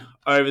win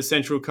over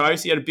Central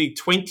Coast. He had a big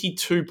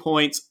 22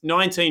 points,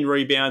 19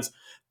 rebounds,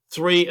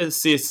 3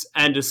 assists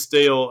and a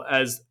steal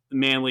as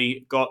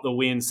Manly got the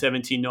win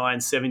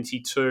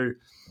 79-72.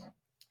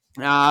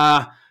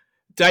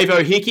 Dave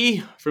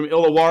O'Hickey from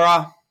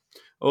Illawarra,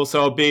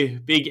 also a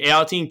big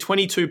outing,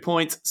 22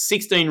 points,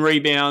 16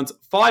 rebounds,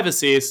 5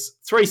 assists,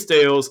 3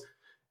 steals,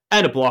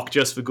 and a block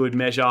just for good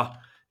measure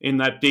in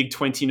that big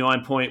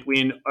 29-point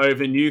win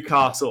over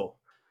Newcastle.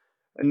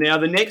 And now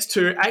the next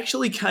 2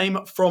 actually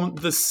came from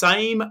the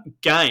same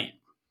game.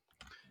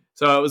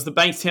 So it was the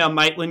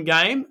Bankstown-Maitland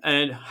game,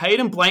 and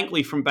Hayden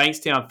Blankley from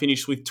Bankstown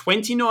finished with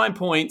 29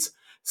 points,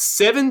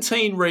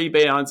 17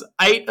 rebounds,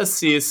 8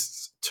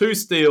 assists, 2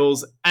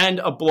 steals, and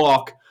a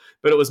block.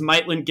 But it was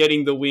Maitland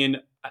getting the win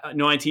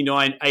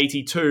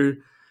 99-82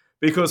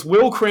 because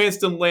Will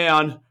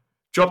Cranston-Lown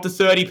dropped a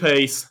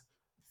 30-piece,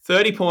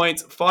 30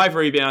 points, 5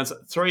 rebounds,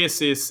 3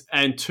 assists,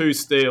 and 2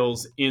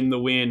 steals in the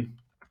win.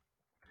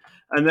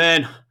 And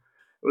then it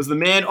was the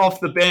man off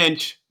the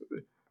bench.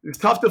 It was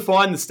tough to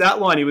find the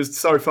stat line. He was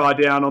so far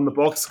down on the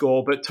box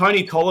score. But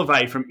Tony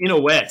Collive from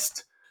Inner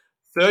West,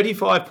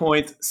 35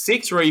 points,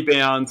 6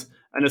 rebounds,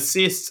 an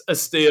assist, a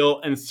steal,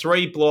 and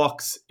 3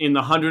 blocks in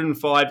the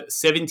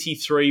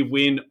 105-73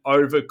 win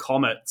over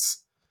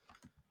Comets.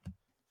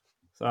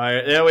 So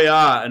there we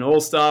are, an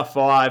All-Star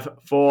 5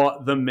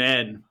 for the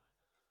men.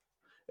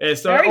 Yeah,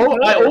 so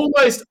I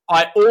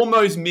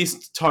almost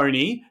missed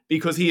Tony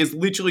because he is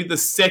literally the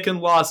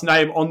second last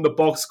name on the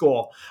box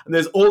score. And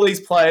there's all these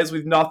players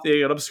with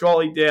nothing, and I'm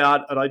scrolling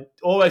down, and I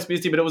almost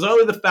missed him. But it was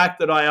only the fact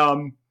that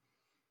I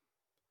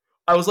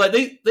was like,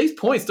 these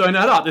points don't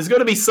add up. There's got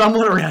to be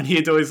someone around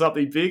here doing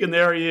something big, and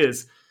there he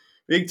is.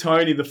 Big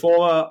Tony, the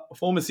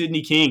former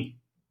Sydney King.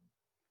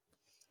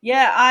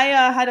 Yeah,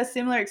 I had a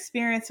similar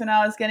experience when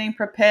I was getting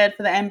prepared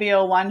for the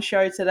NBL 1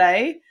 show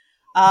today.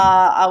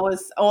 I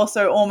was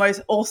also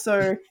almost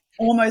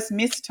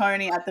missed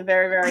Tony at the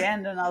very, very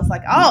end, and I was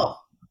like, oh,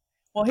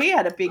 well, he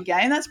had a big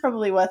game. That's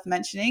probably worth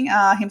mentioning.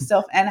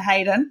 Himself and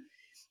Hayden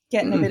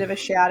getting a bit of a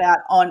shout out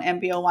on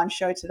NBL 1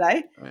 show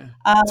today.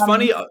 It's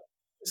funny. I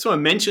just want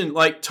to mention,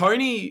 like,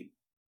 Tony,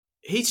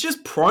 he's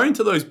just prone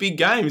to those big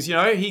games. You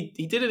know, he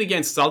did it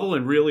against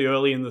Sutherland really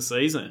early in the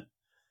season.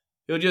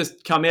 he'll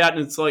just come out and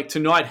it's like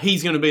tonight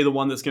he's going to be the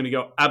one that's going to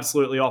go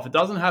absolutely off. It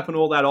doesn't happen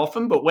all that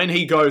often, but when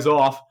he goes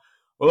off,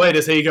 boy,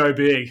 does he go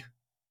big.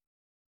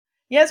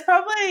 Yeah, it's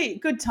probably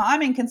good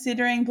timing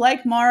considering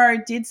Blake Morrow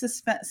did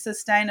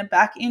sustain a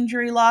back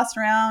injury last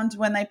round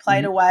when they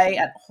played away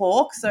at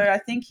Hawke. So I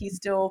think he's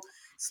still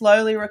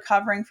slowly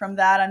recovering from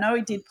that. I know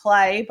he did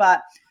play,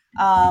 but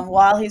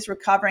while he's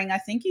recovering, I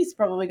think he's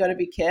probably got to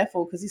be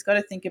careful because he's got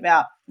to think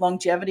about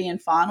longevity and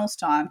finals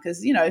time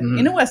because,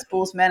 Inner West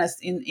Bulls men are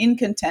in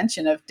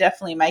contention of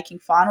definitely making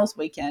finals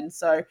weekend.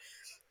 So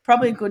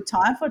probably a good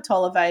time for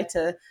Tolove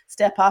to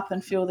step up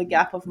and fill the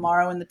gap of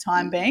Morrow in the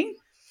time being.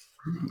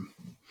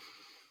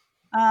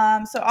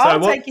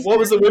 What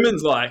was the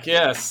women's like?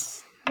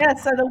 Yes. Yeah,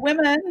 so the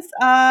women's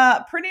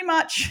pretty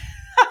much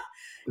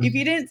if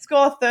you didn't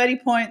score 30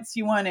 points,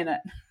 you weren't in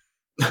it.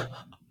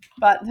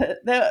 But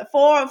the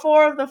four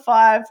of the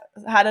five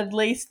had at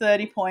least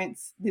 30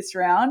 points this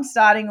round,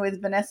 starting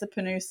with Vanessa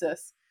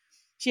Panousis.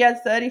 She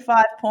had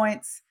 35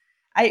 points,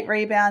 8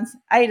 rebounds,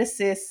 8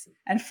 assists,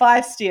 and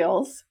 5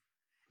 steals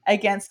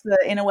against the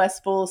Inner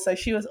West Bulls. So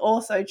she was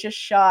also just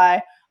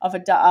shy of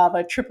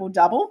a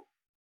triple-double.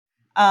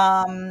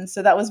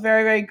 So that was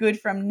very, very good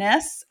from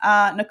Ness.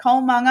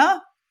 Nicole Munger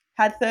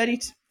had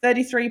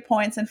 33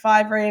 points and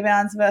 5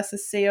 rebounds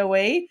versus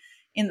COE.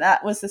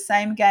 That was the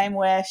same game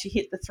where she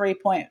hit the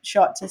 3-point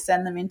shot to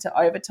send them into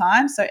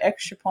overtime. So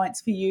extra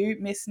points for you,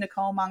 Miss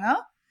Nicole Munger.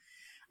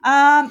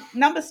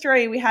 Number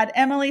 3, we had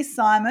Emily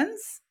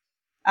Simons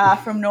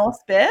from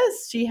North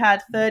Bears. She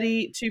had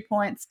 32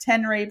 points,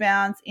 10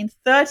 rebounds in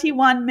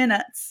 31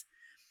 minutes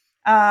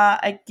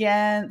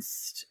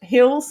against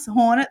Hills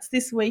Hornets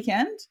this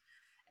weekend.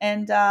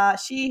 And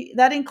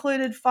that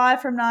included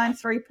 5 from 9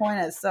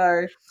 3-pointers.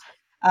 So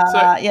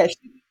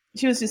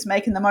she was just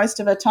making the most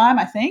of her time,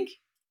 I think.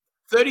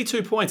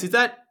 32 points. Is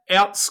that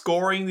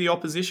outscoring the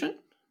opposition?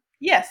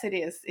 Yes, it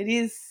is. It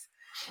is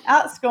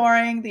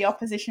outscoring the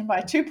opposition by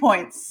 2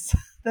 points.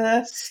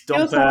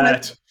 Stop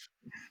that.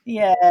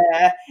 Yeah,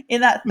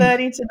 in that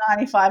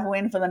 30-95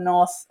 win for the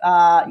North,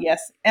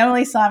 yes,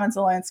 Emily Simons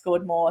alone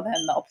scored more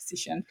than the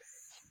opposition.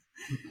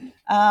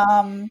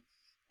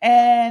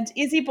 And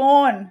Izzy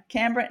Bourne,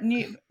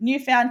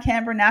 newfound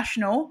Canberra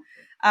National,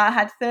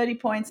 had 30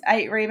 points,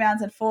 8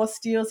 rebounds, and 4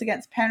 steals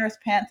against Penrith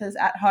Panthers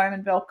at home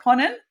in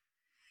Belconnen.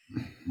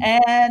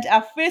 And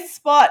our 5th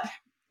spot,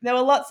 there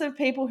were lots of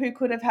people who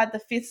could have had the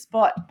 5th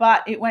spot,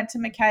 but it went to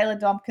Michaela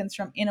Dompkins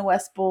from Inner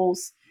West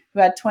Bulls, who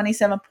had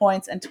 27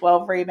 points and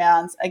 12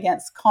 rebounds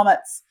against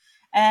Comets.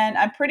 And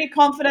I'm pretty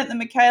confident that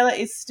Michaela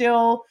is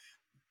still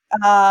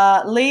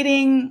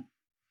leading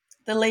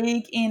the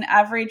league in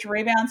average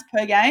rebounds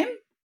per game.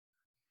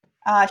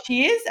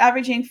 She is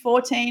averaging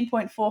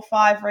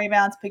 14.45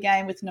 rebounds per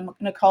game with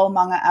Nicole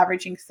Munger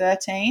averaging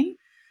 13.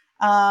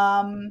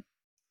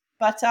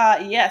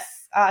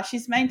 Yes,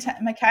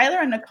 Michaela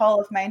and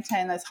Nicole have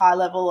maintained those high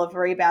level of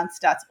rebound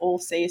stats all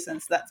season,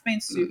 so that's been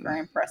super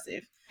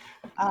impressive.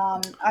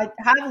 I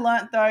have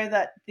learnt though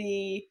that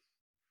the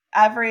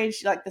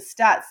average, like the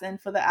stats, and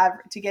for the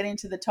average to get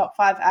into the top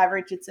 5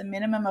 average, it's a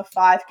minimum of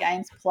 5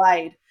 games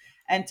played,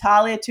 and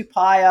Talia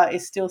Tupaya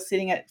is still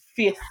sitting at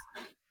 5th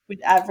with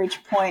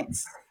average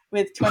points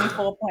with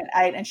 24.8,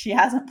 and she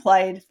hasn't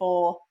played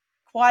for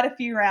quite a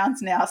few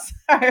rounds now.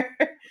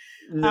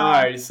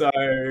 So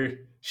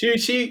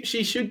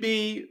she should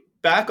be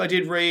back. I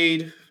did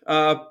read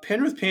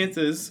Penrith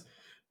Panthers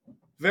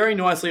very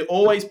nicely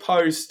always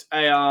post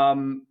their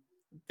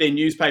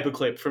newspaper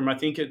clip from, I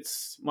think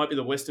might be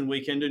the Western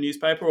Weekender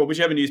newspaper or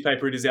whichever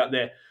newspaper it is out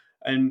there.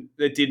 And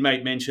they did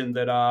make mention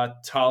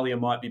that Talia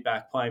might be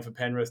back playing for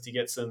Penrith to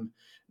get some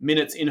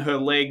minutes in her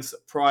legs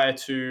prior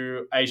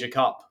to Asia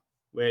Cup,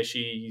 where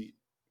she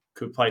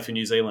could play for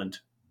New Zealand.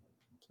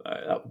 So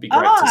that would be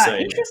great to see.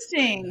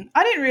 Interesting.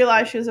 I didn't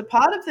realise she was a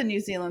part of the New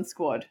Zealand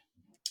squad.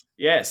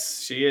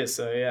 Yes, she is.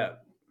 So, yeah.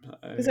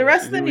 Because the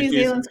rest of the New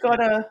Zealand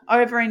squad are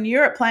over in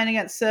Europe playing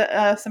against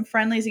some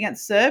friendlies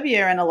against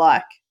Serbia and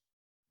alike.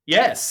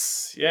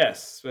 Yes.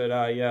 But,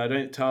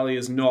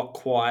 Talia's not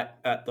quite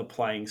at the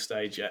playing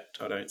stage yet,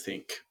 I don't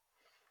think.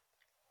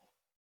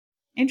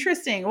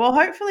 Interesting. Well,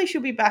 hopefully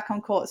she'll be back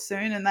on court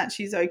soon and that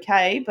she's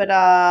okay.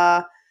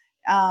 But,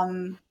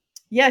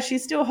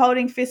 she's still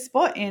holding 5th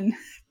spot in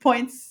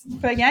points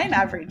per game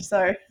average.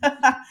 So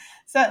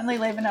certainly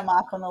leaving a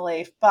mark on the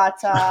leaf. But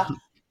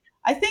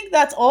I think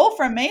that's all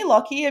from me,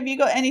 Lockie. Have you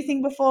got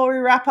anything before we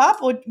wrap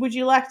up, or would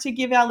you like to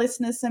give our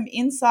listeners some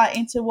insight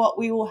into what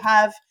we will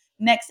have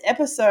next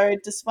episode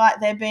despite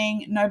there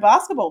being no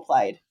basketball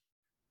played?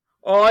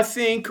 Oh, I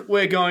think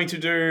what we'll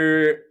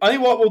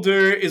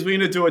do is we're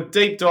going to do a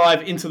deep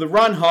dive into the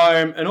run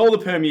home and all the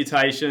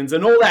permutations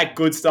and all that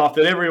good stuff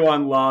that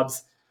everyone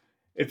loves.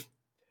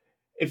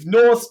 If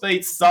North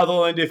beats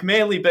Sutherland, if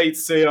Manly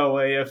beats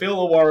COE, if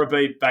Illawarra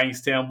beat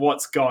Bankstown,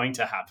 what's going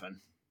to happen?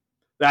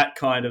 That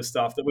kind of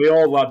stuff that we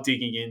all love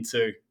digging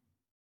into.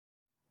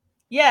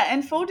 Yeah,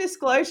 and full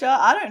disclosure,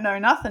 I don't know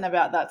nothing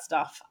about that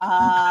stuff.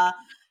 I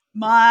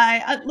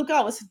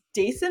was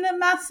decent in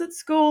maths at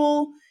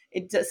school.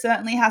 It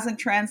certainly hasn't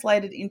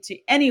translated into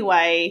any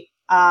way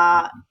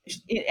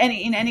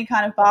in any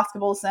kind of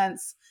basketball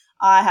sense,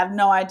 I have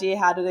no idea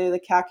how to do the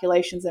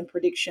calculations and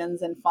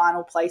predictions and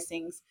final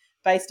placings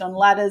based on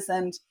ladders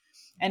and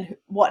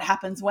what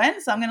happens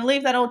when. So I'm going to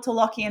leave that all to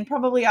Lockie and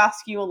probably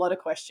ask you a lot of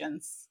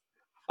questions.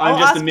 I'm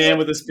just a man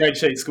with a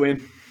spreadsheet,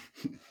 Squin.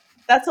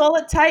 That's all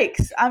it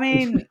takes. I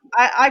mean,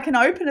 I can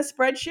open a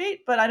spreadsheet,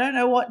 but I don't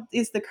know what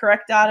is the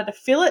correct data to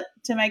fill it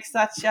to make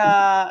such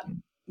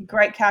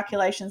great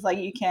calculations like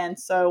you can.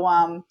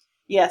 So,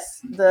 yes,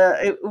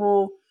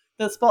 the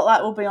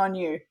spotlight will be on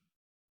you.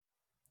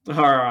 All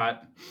right.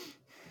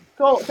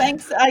 Cool.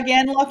 Thanks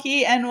again,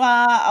 Lockie, and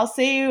I'll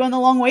see you on the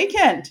long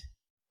weekend.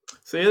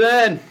 See you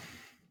then.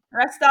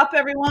 Rest up,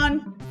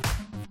 everyone.